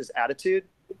 commandments is attitude.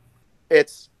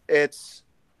 It's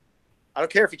I don't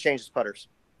care if he changes putters.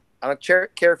 I don't care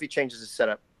if he changes his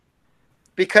setup,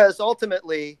 because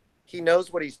ultimately he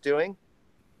knows what he's doing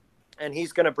and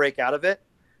he's going to break out of it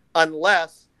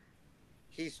unless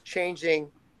he's changing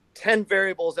 10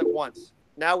 variables at once.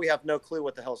 Now we have no clue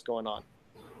what the hell's going on,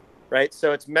 right?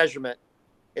 So it's measurement.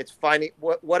 It's finding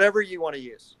whatever you want to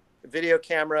use. Video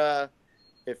camera,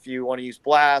 if you want to use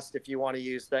blast, if you want to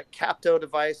use that Capto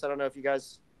device. I don't know if you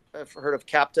guys have heard of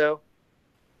Capto.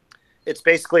 It's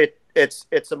basically, it's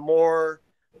a more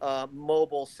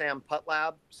mobile SAM putt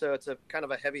lab. So it's a kind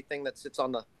of a heavy thing that sits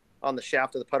on the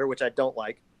shaft of the putter, which I don't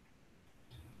like.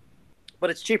 But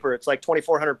it's cheaper. It's like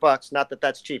 $2,400. Not that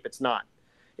that's cheap. It's not.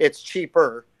 It's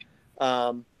cheaper.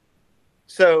 So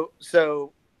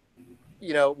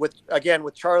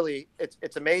with Charlie,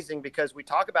 it's amazing because we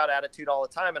talk about attitude all the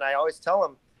time, and I always tell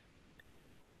him,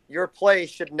 your play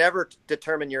should never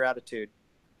determine your attitude,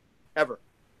 ever,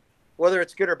 whether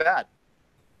it's good or bad.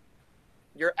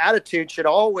 Your attitude should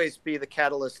always be the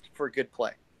catalyst for good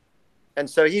play. And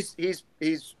so he's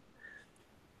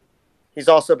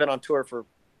also been on tour for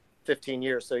 15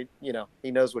 years, so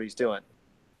he knows what he's doing.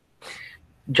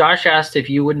 Josh asked if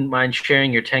you wouldn't mind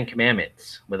sharing your 10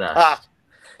 commandments with us.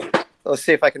 Let's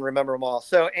see if I can remember them all.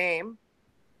 So aim,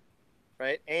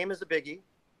 right? Aim is a biggie.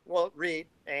 Well, read,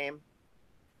 aim,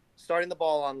 starting the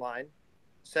ball on line,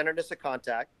 centeredness of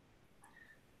contact.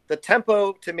 The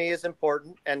tempo to me is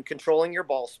important, and controlling your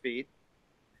ball speed,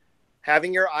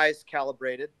 having your eyes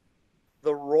calibrated,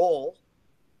 the roll,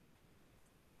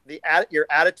 your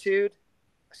attitude.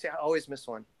 See, I always miss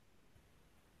one.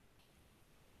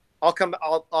 I'll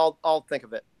think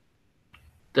of it.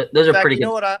 Those are pretty good. You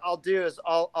know what I'll do is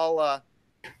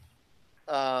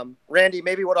Randy,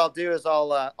 maybe what I'll do is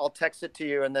I'll text it to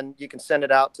you, and then you can send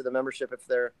it out to the membership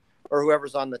or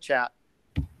whoever's on the chat,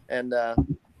 and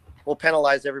we'll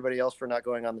penalize everybody else for not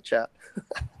going on the chat.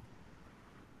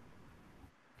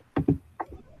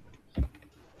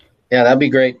 Yeah, that'd be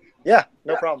great. Yeah,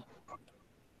 no problem.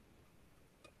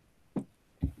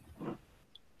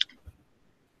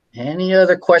 Any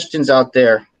other questions out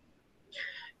there?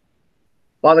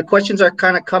 While the questions are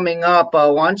kind of coming up,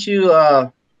 why don't you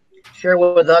share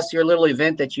with us your little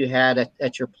event that you had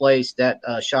at your place that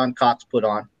Sean Cox put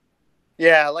on?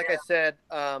 Yeah, like I said,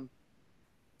 I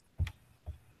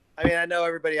know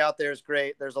everybody out there is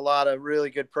great. There's a lot of really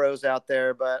good pros out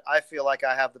there, but I feel like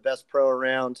I have the best pro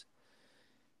around.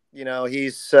 I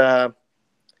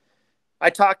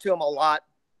talked to him a lot,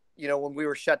 when we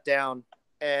were shut down.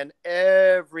 And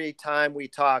every time we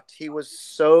talked, he was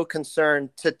so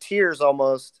concerned, to tears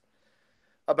almost,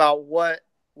 about what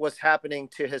was happening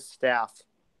to his staff,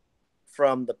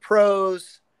 from the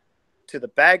pros to the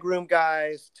bag room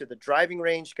guys, to the driving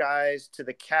range guys, to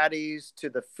the caddies, to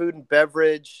the food and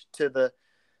beverage, to the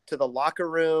locker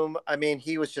room. I mean,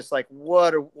 he was just like,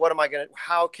 what am I going to,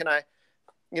 how can I,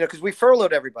 because we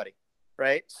furloughed everybody,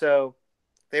 right? So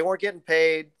they weren't getting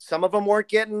paid. Some of them weren't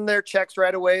getting their checks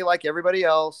right away like everybody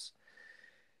else.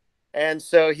 And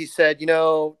so he said,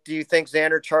 do you think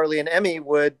Xander, Charlie, and Emmy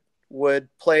would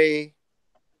play,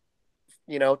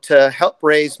 to help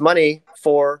raise money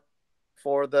for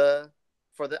the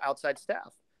outside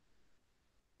staff?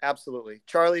 Absolutely.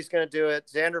 Charlie's going to do it.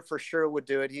 Xander for sure would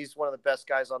do it. He's one of the best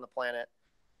guys on the planet.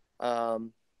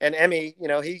 And Emmy,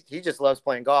 he just loves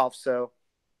playing golf. So,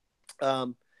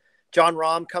 John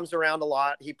Rahm comes around a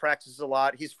lot. He practices a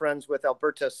lot. He's friends with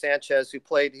Alberto Sanchez, he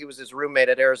was his roommate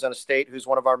at Arizona State, who's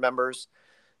one of our members.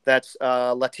 That's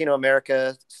Latino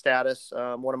America status,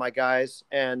 one of my guys.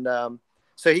 And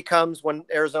so he comes when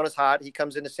Arizona's hot. He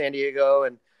comes into San Diego,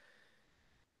 and,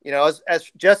 as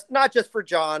just not just for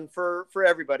John, for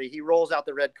everybody, he rolls out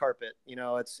the red carpet.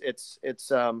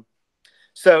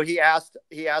 So he asked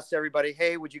everybody,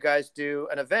 hey, would you guys do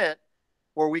an event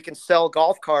where we can sell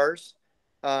golf cars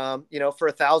you know,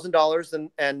 for $1,000,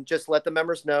 and just let the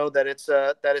members know that it's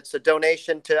a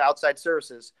donation to outside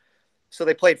services. So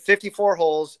they played 54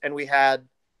 holes, and we had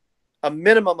a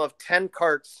minimum of 10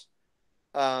 carts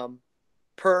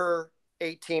per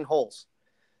 18 holes.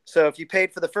 So if you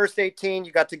paid for the first 18,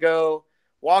 you got to go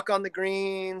walk on the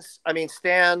greens. I mean,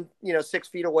 stand, you know, 6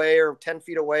 feet away or 10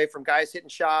 feet away from guys hitting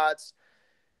shots.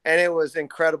 And it was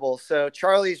incredible. So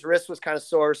Charlie's wrist was kind of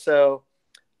sore. So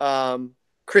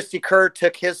Christy Kerr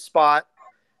took his spot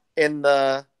in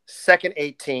the second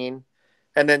 18.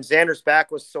 And then Xander's back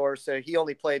was sore, so he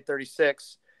only played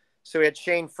 36. So we had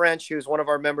Shane French, who's one of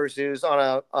our members who's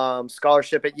on a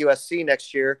scholarship at USC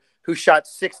next year, who shot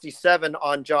 67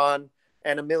 on John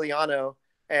and Emiliano.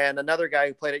 And another guy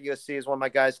who played at USC is one of my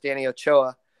guys, Danny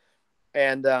Ochoa.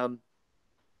 And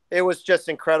it was just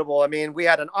incredible. I mean, we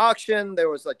had an auction. There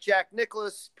was a Jack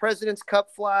Nicklaus President's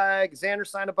Cup flag. Xander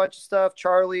signed a bunch of stuff.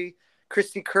 Charlie,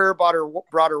 Christy Kerr brought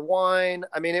her wine.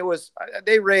 I mean,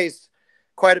 they raised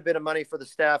quite a bit of money for the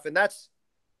staff. And that's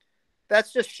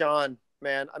just Sean,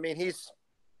 man. I mean, the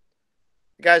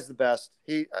guy's the best.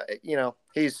 He's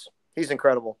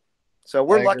incredible. So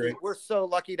we're lucky. Agree. We're so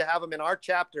lucky to have him in our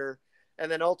chapter. And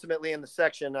then ultimately in the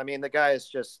section, I mean, the guy is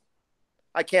just,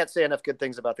 I can't say enough good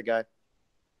things about the guy.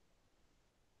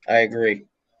 I agree.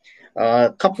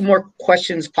 A couple more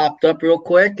questions popped up real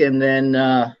quick, and then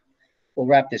we'll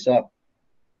wrap this up.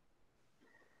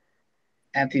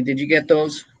 Anthony, did you get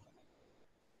those?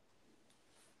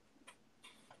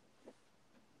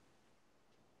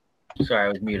 Sorry, I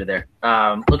was muted there.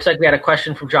 Looks like we had a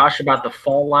question from Josh about the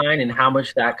fall line and how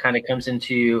much that kind of comes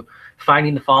into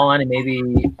finding the fall line and maybe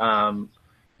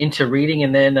into reading.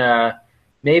 And then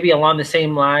maybe along the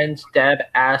same lines, Deb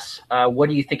asks, what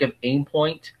do you think of aim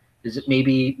point? Is it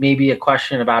maybe a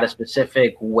question about a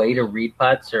specific way to read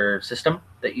putts or system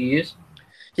that you use?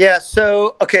 Yeah.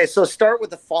 So start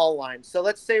with the fall line. So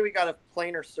let's say we got a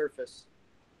planar surface.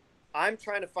 I'm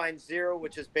trying to find 0,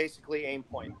 which is basically aim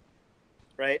point,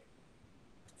 right?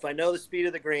 If I know the speed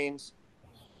of the greens.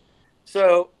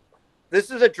 So this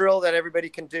is a drill that everybody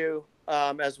can do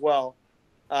as well.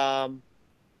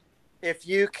 If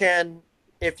you can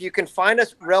find a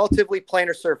relatively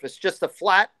planar surface, just a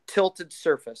flat tilted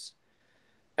surface,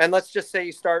 and let's just say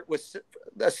you start with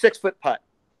a 6-foot putt,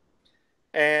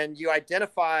 and you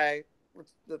identify,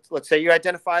 let's say you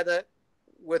identify that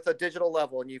with a digital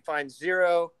level, and you find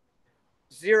 0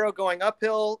 going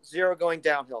uphill, 0 going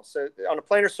downhill. So on a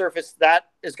planar surface, that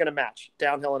is going to match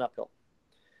downhill and uphill.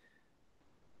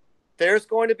 There's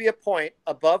going to be a point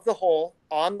above the hole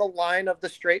on the line of the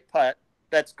straight putt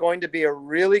that's going to be a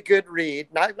really good read.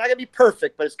 Not going to be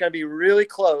perfect, but it's going to be really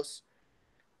close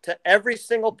to every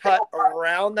single putt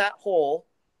around that hole,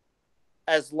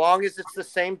 as long as it's the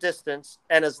same distance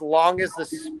and as long as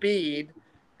the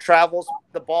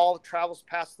ball travels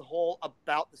past the hole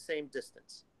about the same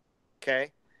distance.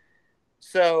 Okay.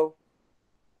 So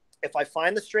if I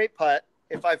find the straight putt,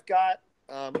 if I've got,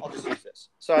 I'll just use this.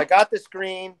 So I got this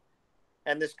green,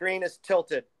 and this green is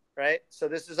tilted, right? So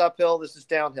this is uphill, this is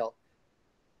downhill.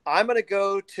 I'm going to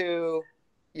go to,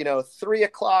 3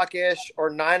 o'clock-ish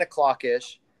or 9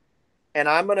 o'clock-ish, and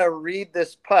I'm going to read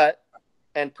this putt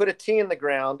and put a tee in the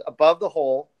ground above the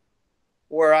hole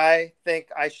where I think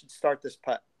I should start this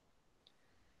putt.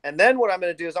 And then what I'm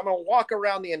going to do is I'm going to walk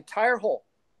around the entire hole.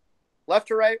 Left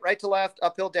to right, right to left,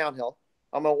 uphill, downhill.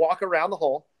 I'm going to walk around the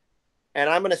hole, and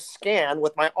I'm going to scan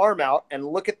with my arm out and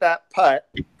look at that putt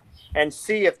and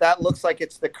see if that looks like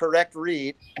it's the correct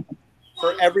read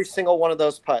for every single one of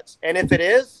those putts. And if it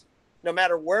is, no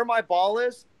matter where my ball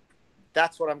is,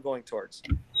 that's what I'm going towards.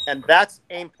 And that's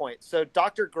aim point. So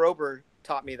Dr. Grober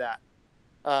taught me that.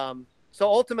 So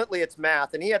ultimately it's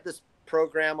math. And he had this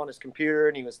program on his computer,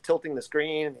 and he was tilting the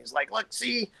screen, and he's like, look,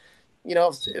 see,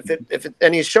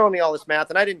 and he's showing me all this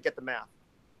math, and I didn't get the math.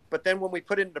 But then when we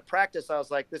put it into practice, I was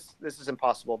like, this is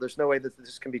impossible. There's no way that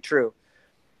this can be true.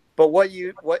 But what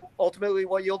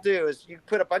you'll do is you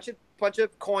put a bunch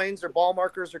of coins or ball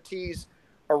markers or tees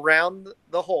around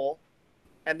the hole,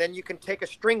 and then you can take a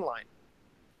string line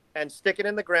and stick it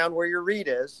in the ground where your read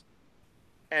is,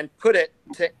 and put it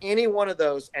to any one of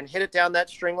those and hit it down that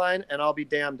string line, and I'll be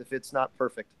damned if it's not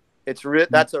perfect.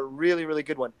 That's a really, really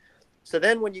good one. So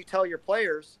then when you tell your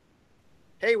players,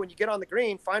 hey, when you get on the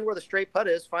green, find where the straight putt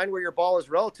is, find where your ball is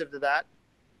relative to that,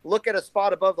 look at a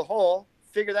spot above the hole,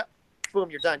 figure that, boom,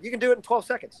 you're done. You can do it in 12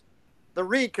 seconds. The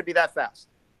read could be that fast.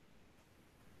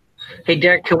 Hey,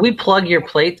 Derek, can we plug your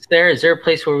plates there? Is there a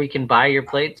place where we can buy your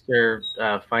plates or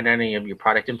find any of your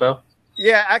product info?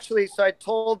 Yeah, actually, so I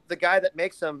told the guy that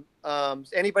makes them,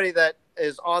 anybody that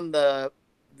is on the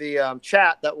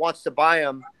chat that wants to buy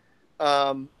them,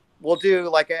 we'll do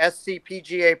like a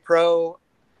SCPGA Pro,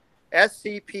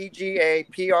 SCPGA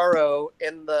PRO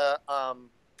in the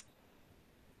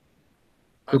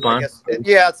coupon. I guess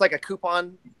yeah, it's like a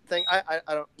coupon thing. I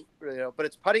don't really know, but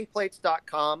it's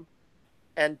puttingplates.com,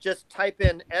 and just type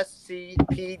in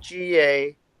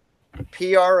SCPGA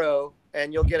PRO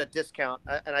and you'll get a discount.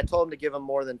 And I told him to give him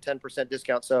more than 10%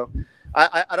 discount. So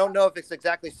I don't know if it's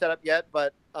exactly set up yet,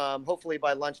 but hopefully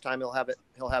by lunchtime he'll have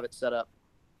it set up.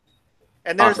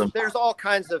 And there's all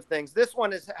kinds of things. This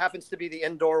one happens to be the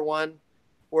indoor one,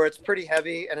 where it's pretty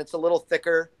heavy and it's a little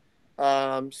thicker.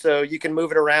 So you can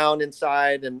move it around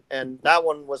inside, and that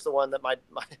one was the one that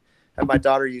had my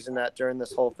daughter using that during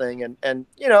this whole thing. And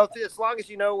you know, as long as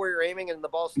you know where you're aiming and the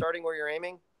ball's starting where you're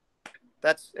aiming,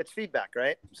 it's feedback,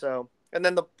 right? So, and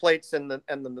then the plates and the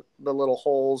little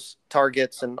holes,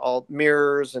 targets, and all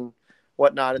mirrors and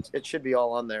whatnot, it should be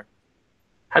all on there.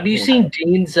 Have you seen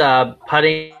Dean's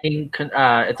putting?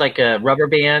 It's like a rubber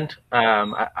band.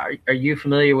 Are you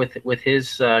familiar with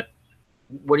his? Yes,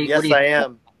 I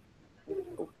am.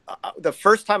 The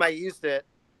first time I used it,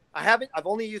 I've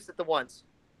only used it the once,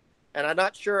 and I'm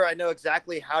not sure I know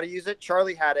exactly how to use it.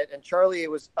 Charlie had it, and Charlie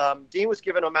Dean was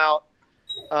giving them out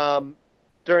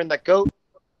during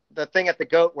the thing at the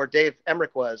Goat where Dave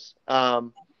Emmerich was,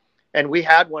 and we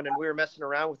had one, and we were messing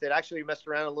around with it. Actually, we messed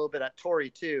around a little bit at Torrey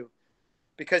too,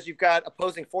 because you've got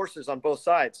opposing forces on both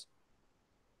sides.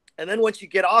 And then once you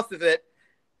get off of it,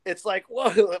 it's like, whoa,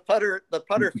 the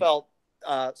putter felt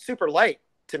super light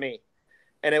to me.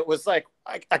 And it was like,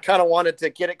 I kind of wanted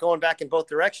to get it going back in both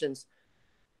directions.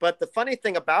 But the funny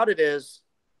thing about it is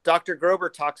Dr.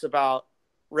 Grober talks about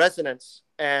resonance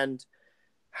and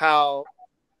how,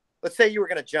 let's say you were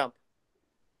going to jump.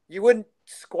 You wouldn't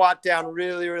squat down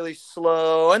really, really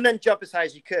slow and then jump as high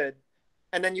as you could.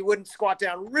 And then you wouldn't squat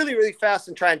down really, really fast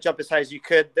and try and jump as high as you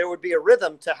could. There would be a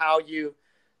rhythm to how you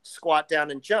squat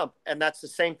down and jump. And that's the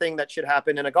same thing that should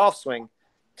happen in a golf swing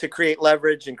to create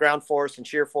leverage and ground force and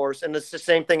shear force. And it's the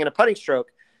same thing in a putting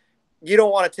stroke. You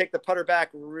don't want to take the putter back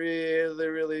really,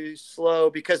 really slow,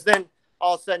 because then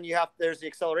all of a sudden there's the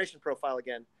acceleration profile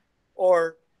again,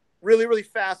 or really, really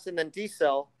fast and then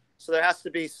decel. So there has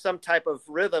to be some type of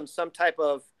rhythm, some type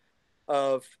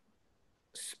of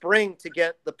spring to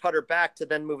get the putter back to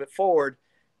then move it forward.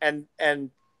 And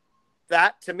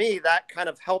that, to me, that kind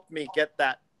of helped me get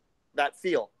that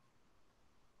feel.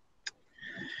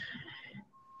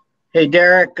 Hey,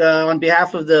 Derek, on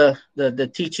behalf of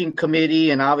the teaching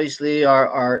committee and obviously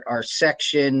our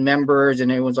section members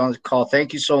and everyone's on the call,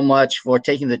 thank you so much for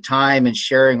taking the time and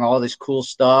sharing all this cool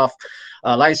stuff.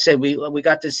 Like I said, we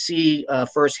got to see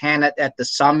firsthand at the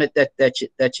summit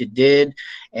that you did,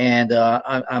 and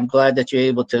I'm glad that you're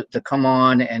able to come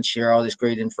on and share all this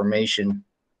great information.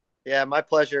 Yeah, my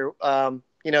pleasure.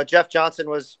 You know, Jeff Johnson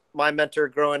was my mentor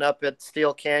growing up at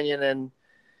Steel Canyon, and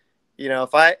you know,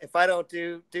 if I don't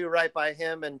do right by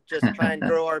him and just try and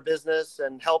grow our business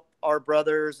and help our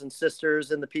brothers and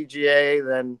sisters in the PGA,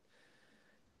 then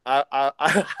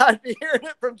I'd be hearing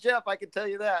it from Jeff. I can tell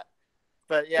you that.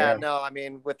 But yeah, no, I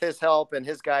mean, with his help and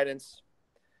his guidance,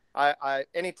 I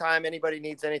anytime anybody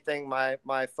needs anything,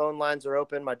 my phone lines are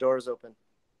open, my door is open.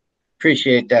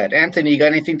 Appreciate that. Anthony, you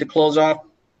got anything to close off?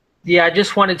 Yeah, I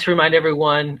just wanted to remind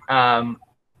everyone,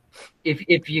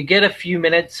 if you get a few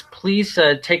minutes, please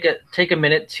take a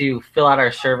minute to fill out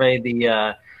our survey.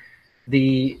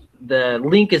 The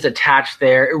link is attached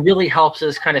there. It really helps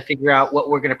us kind of figure out what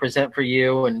we're going to present for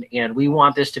you, and we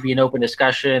want this to be an open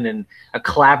discussion and a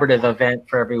collaborative event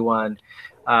for everyone.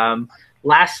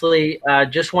 Lastly,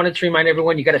 just wanted to remind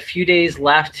everyone, you got a few days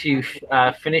left to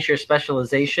finish your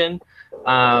specialization.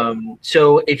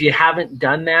 So if you haven't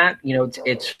done that, you know,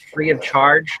 it's free of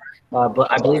charge.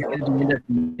 But I believe it's the end of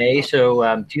May,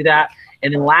 so do that.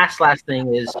 And then last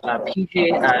thing is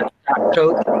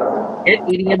PGA.coach, get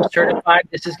ADM certified.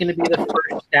 This is going to be the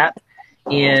first step.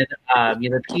 And you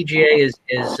know, the PGA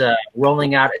is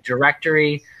rolling out a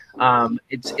directory.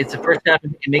 It's the first step,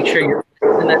 and make sure you're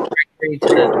in that directory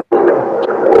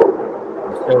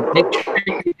so make sure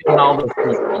you're doing all those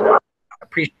things. I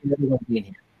appreciate everyone being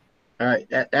here. All right,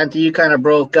 Anthony, you kind of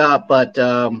broke up, but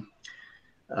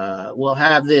we'll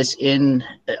have this in.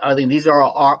 I think these are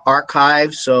all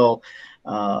archives, so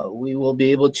we will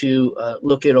be able to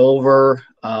look it over.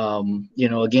 You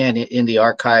know, again in the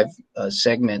archive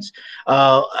segments.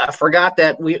 I forgot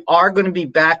that we are going to be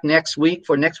back next week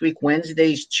for next week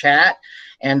Wednesday's chat,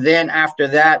 and then after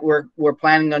that we're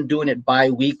planning on doing it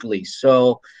bi-weekly.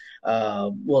 So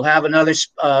we'll have another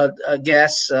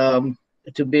guest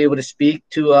to be able to speak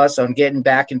to us on getting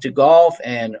back into golf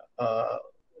and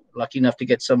lucky enough to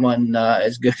get someone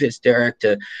as good as Derek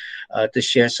to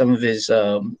share some of his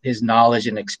knowledge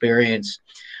and experience.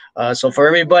 So for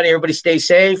everybody stay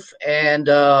safe, and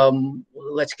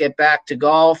let's get back to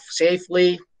golf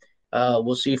safely.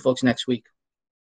 We'll see you folks next week.